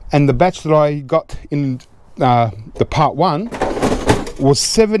 and the batch that I got in the part 1 was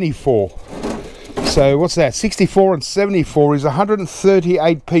 74. So what's that? 64 and 74 is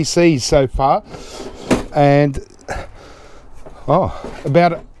 138 PCs so far, and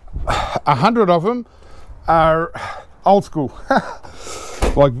about 100 of them are old school,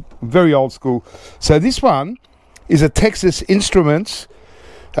 like very old school. So this one is a Texas Instruments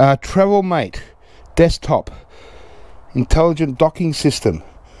TravelMate desktop intelligent docking system.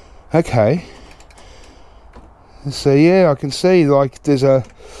 Okay, so yeah, I can see like there's a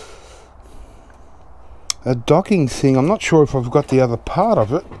docking thing. I'm not sure if I've got the other part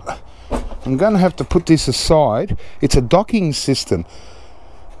of it. I'm going to have to put this aside. It's a docking system,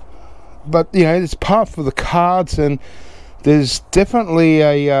 but you know, it's part for the cards, and there's definitely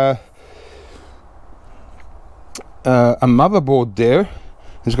a motherboard there.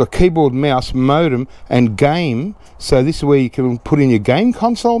 It's got keyboard, mouse, modem and game. So this is where you can put in your game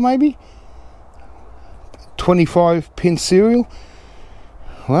console, maybe 25 pin serial.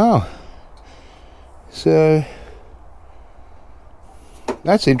 Wow, so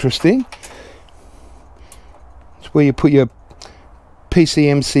that's interesting. It's where you put your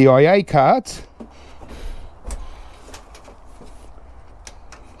PCMCIA cards.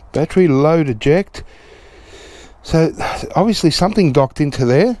 Battery load eject. So obviously something docked into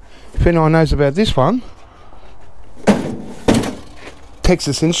there. If anyone knows about this one,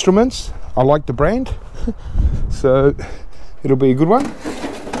 Texas Instruments. I like the brand, so it'll be a good one.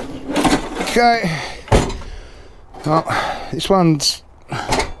 Okay. Oh, this one's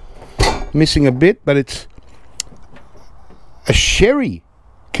missing a bit, but it's a Sherry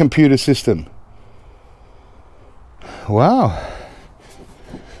computer system. Wow.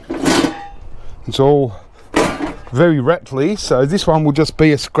 It's all very rattly, so this one will just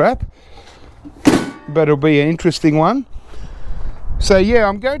be a scrap, but it'll be an interesting one. So yeah,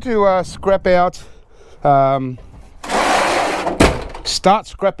 I'm going to scrap out, start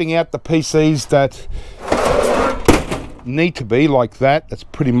scrapping out the PCs that need to be like that. That's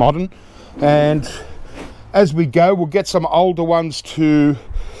pretty modern, and as we go we'll get some older ones to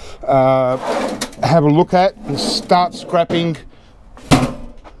have a look at and start scrapping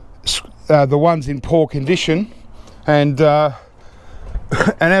the ones in poor condition, and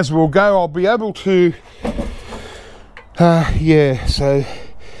as we'll go I'll be able to yeah, so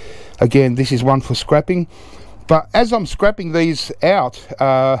again this is one for scrapping, but as I'm scrapping these out,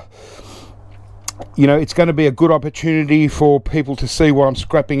 you know, it's going to be a good opportunity for people to see what I'm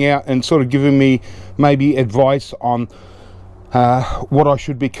scrapping out and sort of giving me maybe advice on what I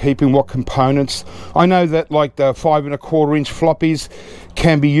should be keeping, what components. I know that like the 5 1/4 inch floppies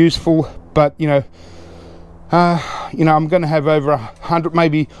can be useful, but you know, I'm going to have over 100,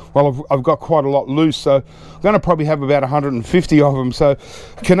 maybe. Well, I've got quite a lot loose, so I'm going to probably have about 150 of them. So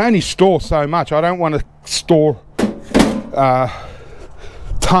I can only store so much. I don't want to store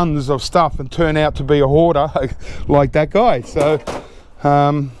tons of stuff and turn out to be a hoarder like that guy. So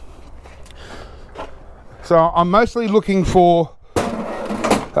so I'm mostly looking for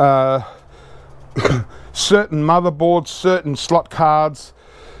certain motherboards, certain slot cards,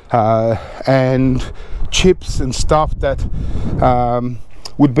 and chips and stuff that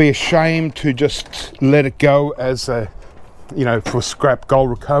would be a shame to just let it go as a, you know, for scrap gold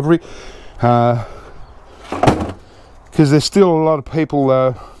recovery, because there's still a lot of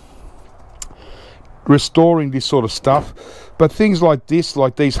people restoring this sort of stuff. But things like this,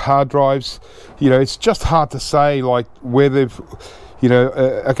 like these hard drives, you know, it's just hard to say like where they've, you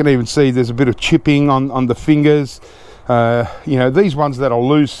know, I can even see there's a bit of chipping on the fingers. You know, these ones that are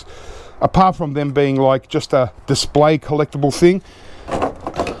loose, apart from them being like just a display collectible thing,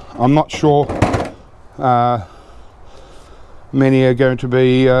 I'm not sure many are going to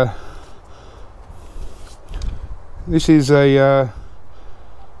be This is a,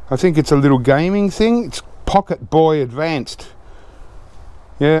 I think it's a little gaming thing. It's Pocket Boy Advanced.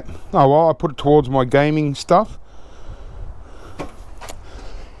 Yeah, oh well, I put it towards my gaming stuff.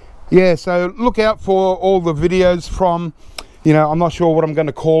 Yeah, so look out for all the videos from, you know, I'm not sure what I'm going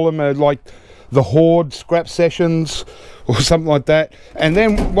to call them, like the Hoard scrap sessions or something like that. And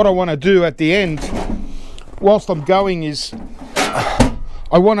then what I want to do at the end, whilst I'm going, is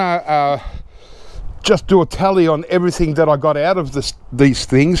I want to just do a tally on everything that I got out of these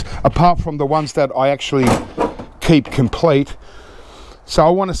things, apart from the ones that I actually keep complete. So I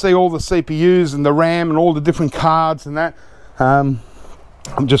want to see all the CPUs and the RAM and all the different cards and that. I'm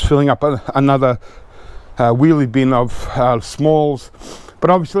just filling up another wheelie bin of smalls, but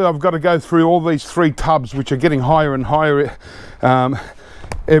obviously I've got to go through all these 3 tubs, which are getting higher and higher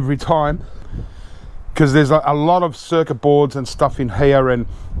every time, because there's a lot of circuit boards and stuff in here, and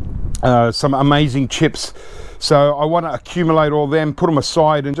some amazing chips. So I want to accumulate all them, put them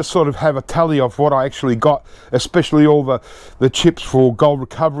aside, and just sort of have a tally of what I actually got, especially all the chips for gold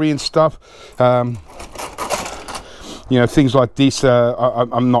recovery and stuff. You know, things like this,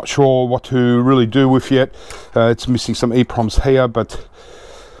 I'm not sure what to really do with yet. It's missing some EPROMs here, but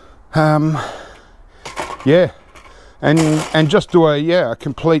yeah. And just do a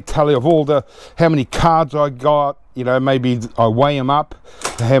complete tally of all how many cards I got. You know, maybe I weigh them up,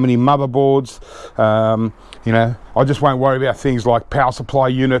 how many motherboards. You know, I just won't worry about things like power supply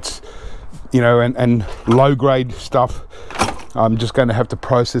units, you know, and low grade stuff. I'm just going to have to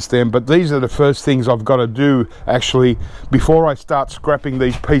process them. But these are the first things I've got to do actually before I start scrapping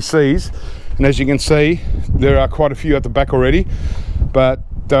these PCs. And as you can see, there are quite a few at the back already, but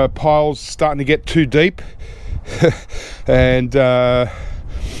the pile's starting to get too deep. And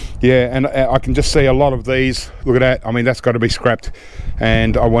yeah, and I can just see a lot of these. Look at that. I mean, that's got to be scrapped.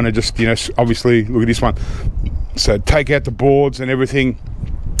 And I want to just, you know, obviously look at this one. So take out the boards and everything,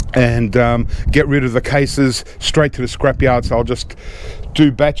 and get rid of the cases straight to the scrapyard. So I'll just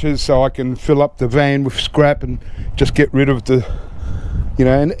do batches so I can fill up the van with scrap and just get rid of the, you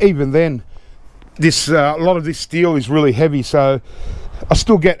know. And even then, this a lot of this steel is really heavy, so I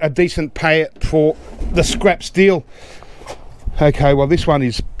still get a decent pay for the scrap steel. Okay, well, this one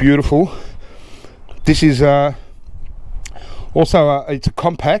is beautiful. This is also it's a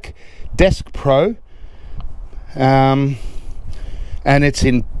compact Desk Pro, and it's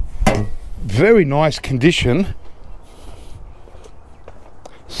in very nice condition.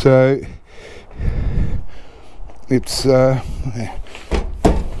 So it's yeah,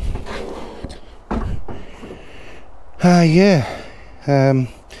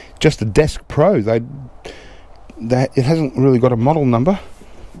 just a Desk Pro. That it hasn't really got a model number,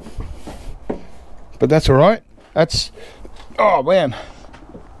 but that's all right. That's, oh man,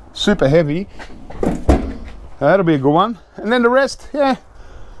 super heavy. That'll be a good one. And then the rest, yeah,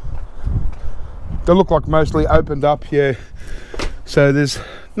 they look like mostly opened up. Yeah, so there's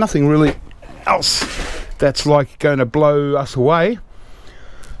nothing really else that's like going to blow us away.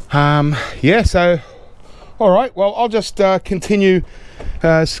 Yeah, so all right, well, I'll just continue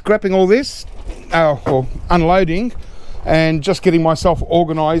scrapping all this, or unloading, and just getting myself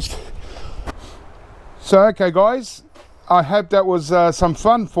organized. So okay guys, I hope that was some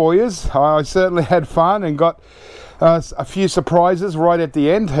fun for you. I certainly had fun and got a few surprises right at the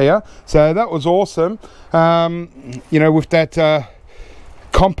end here, so that was awesome. You know, with that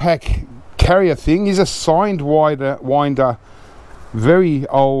compact carrier thing is a signed winder, very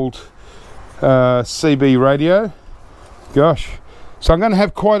old CB radio. Gosh, so I'm going to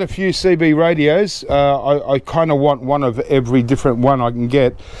have quite a few CB radios. I kind of want one of every different one I can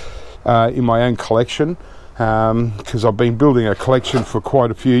get in my own collection, because I've been building a collection for quite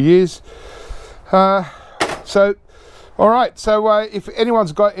a few years. So all right, so if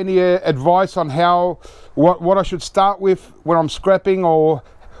anyone's got any advice on what I should start with when I'm scrapping, or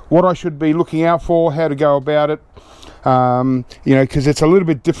what I should be looking out for, how to go about it, you know, because it's a little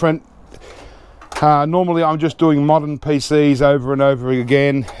bit different. Normally I'm just doing modern PCs over and over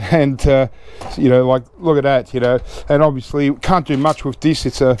again, and you know, like, look at that, you know, and obviously can't do much with this.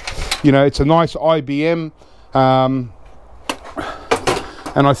 It's a, you know, it's a nice IBM, and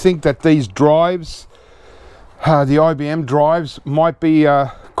I think that these drives, the IBM drives, might be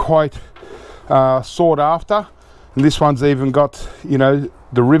quite sought after. And this one's even got, you know,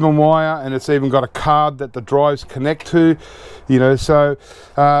 the ribbon wire, and it's even got a card that the drives connect to, you know. So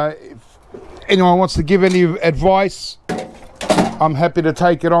if anyone wants to give any advice, I'm happy to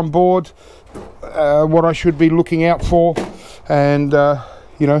take it on board, what I should be looking out for, and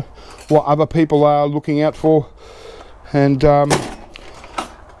you know, what other people are looking out for. And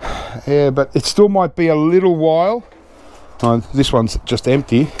Yeah, but it still might be a little while. This one's just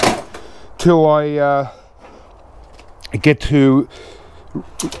empty till I get to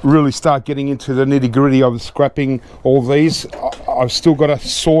really start getting into the nitty-gritty of scrapping all these. I've still got to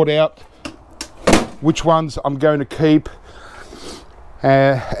sort out which ones I'm going to keep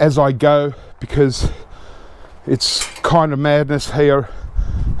as I go, because it's kind of madness here.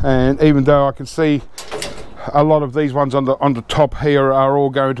 And even though I can see a lot of these ones on the top here are all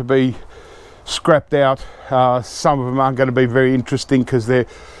going to be scrapped out, some of them aren't going to be very interesting because they're,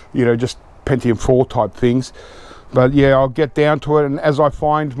 you know, just Pentium 4 type things. But yeah, I'll get down to it, and as I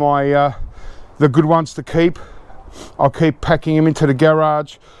find my the good ones to keep, I'll keep packing them into the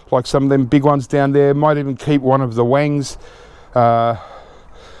garage, like some of them big ones down there. Might even keep one of the wangs.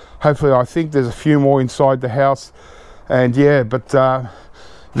 Hopefully, I think there's a few more inside the house. And yeah, but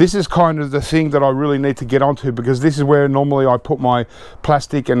this is kind of the thing that I really need to get onto, because this is where normally I put my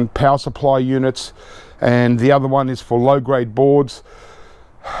plastic and power supply units, and the other one is for low grade boards.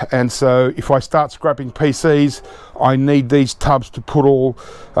 And so if I start scrapping PCs, I need these tubs to put all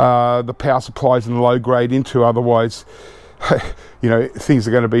the power supplies and low grade into, otherwise you know, things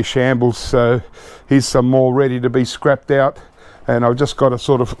are going to be shambles. So here's some more ready to be scrapped out, and I've just got to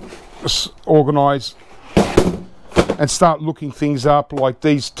sort of organize and start looking things up, like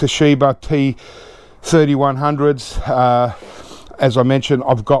these Toshiba T3100s. As I mentioned,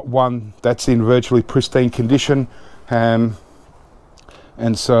 I've got one that's in virtually pristine condition,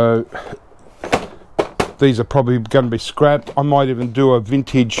 and so these are probably going to be scrapped. I might even do a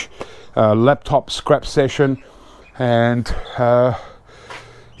vintage laptop scrap session. And yeah,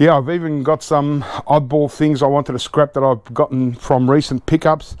 I've even got some oddball things I wanted to scrap that I've gotten from recent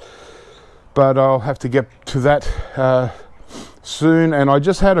pickups, but I'll have to get to that soon. And I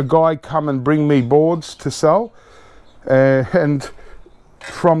just had a guy come and bring me boards to sell, and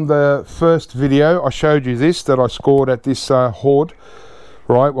from the first video I showed you this, that I scored at this hoard.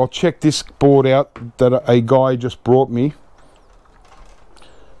 Right, well, check this board out that a guy just brought me.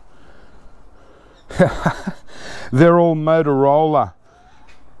 They're all Motorola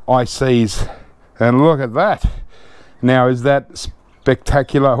ICs, and look at that. Now, is that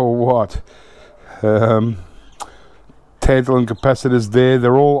spectacular or what? Tantalum capacitors there.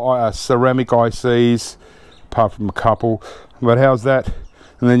 They're all ceramic ICs, apart from a couple. But how's that?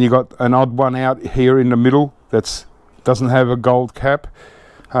 And then you got an odd one out here in the middle that's doesn't have a gold cap.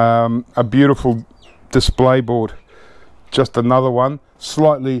 A beautiful display board, just another one,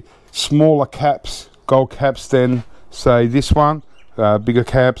 slightly smaller caps, gold caps than say this one, bigger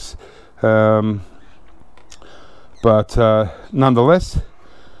caps, but nonetheless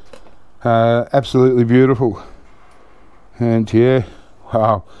absolutely beautiful. And yeah,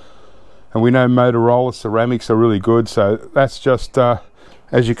 wow. And we know Motorola ceramics are really good, so that's just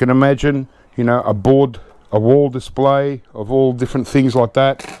as you can imagine, you know, a board, a wall display of all different things like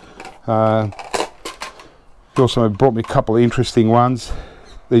that. He also brought me a couple of interesting ones.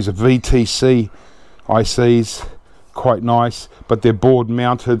 These are VTC ICs, quite nice, but they're board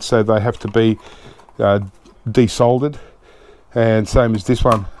mounted, so they have to be desoldered. And same as this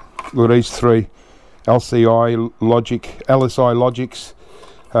one. Look at these three LSI Logics,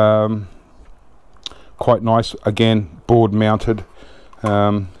 quite nice, again board mounted.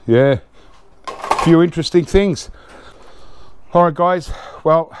 Yeah, few interesting things. All right, guys,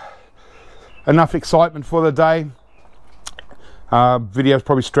 well, enough excitement for the day. Video's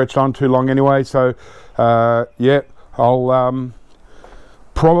probably stretched on too long anyway, so yeah, I'll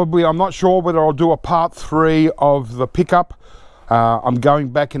probably, I'm not sure whether I'll do a part 3 of the pickup. I'm going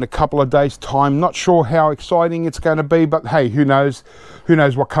back in a couple of days time. Not sure how exciting it's going to be, but hey, who knows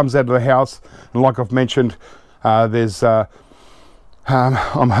what comes out of the house. And like I've mentioned, there's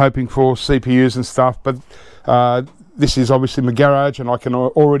I'm hoping for CPUs and stuff, but this is obviously my garage, and I can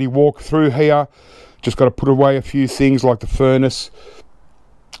already walk through here. Just got to put away a few things like the furnace.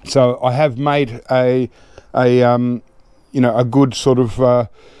 So I have made a you know, a good sort of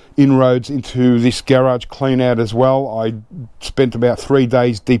inroads into this garage clean out as well. I spent about 3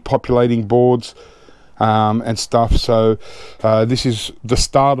 days depopulating boards and stuff. So this is the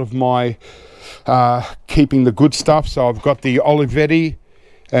start of my keeping the good stuff. So I've got the Olivetti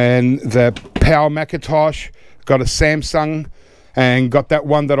and the Power Macintosh, got a Samsung, and got that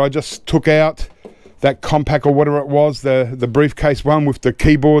one that I just took out, that compact or whatever it was, the briefcase one with the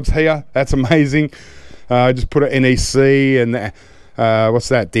keyboards here. That's amazing. I just put an NEC and what's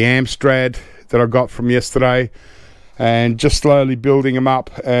that, the Amstrad that I got from yesterday, and just slowly building them up.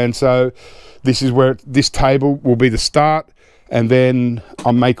 And so this is where this table will be the start, and then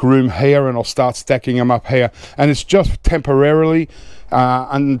I'll make room here and I'll start stacking them up here. And it's just temporarily,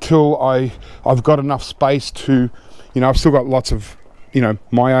 until I've got enough space to, you know, I've still got lots of, you know,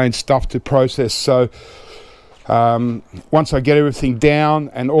 my own stuff to process. So once I get everything down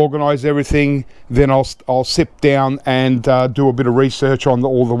and organize everything, then I'll sit down and do a bit of research on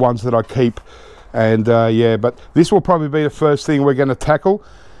all the ones that I keep. And yeah, but this will probably be the first thing we're going to tackle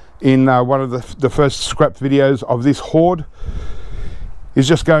in one of the first scrap videos of this hoard. Is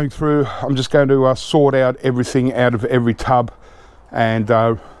just going through, I'm just going to sort out everything out of every tub and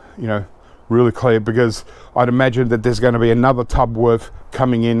you know, really clear, because I'd imagine that there's going to be another tub worth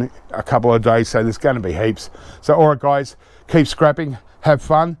coming in a couple of days, so there's going to be heaps. So all right guys, keep scrapping, have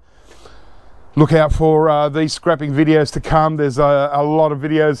fun, look out for these scrapping videos to come. There's a lot of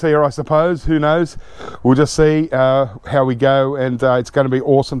videos here, I suppose, who knows, we'll just see how we go. And it's going to be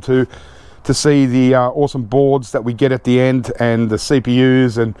awesome to see the awesome boards that we get at the end, and the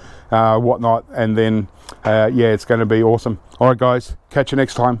CPUs and whatnot. And then yeah, it's going to be awesome. All right guys, catch you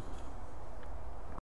next time.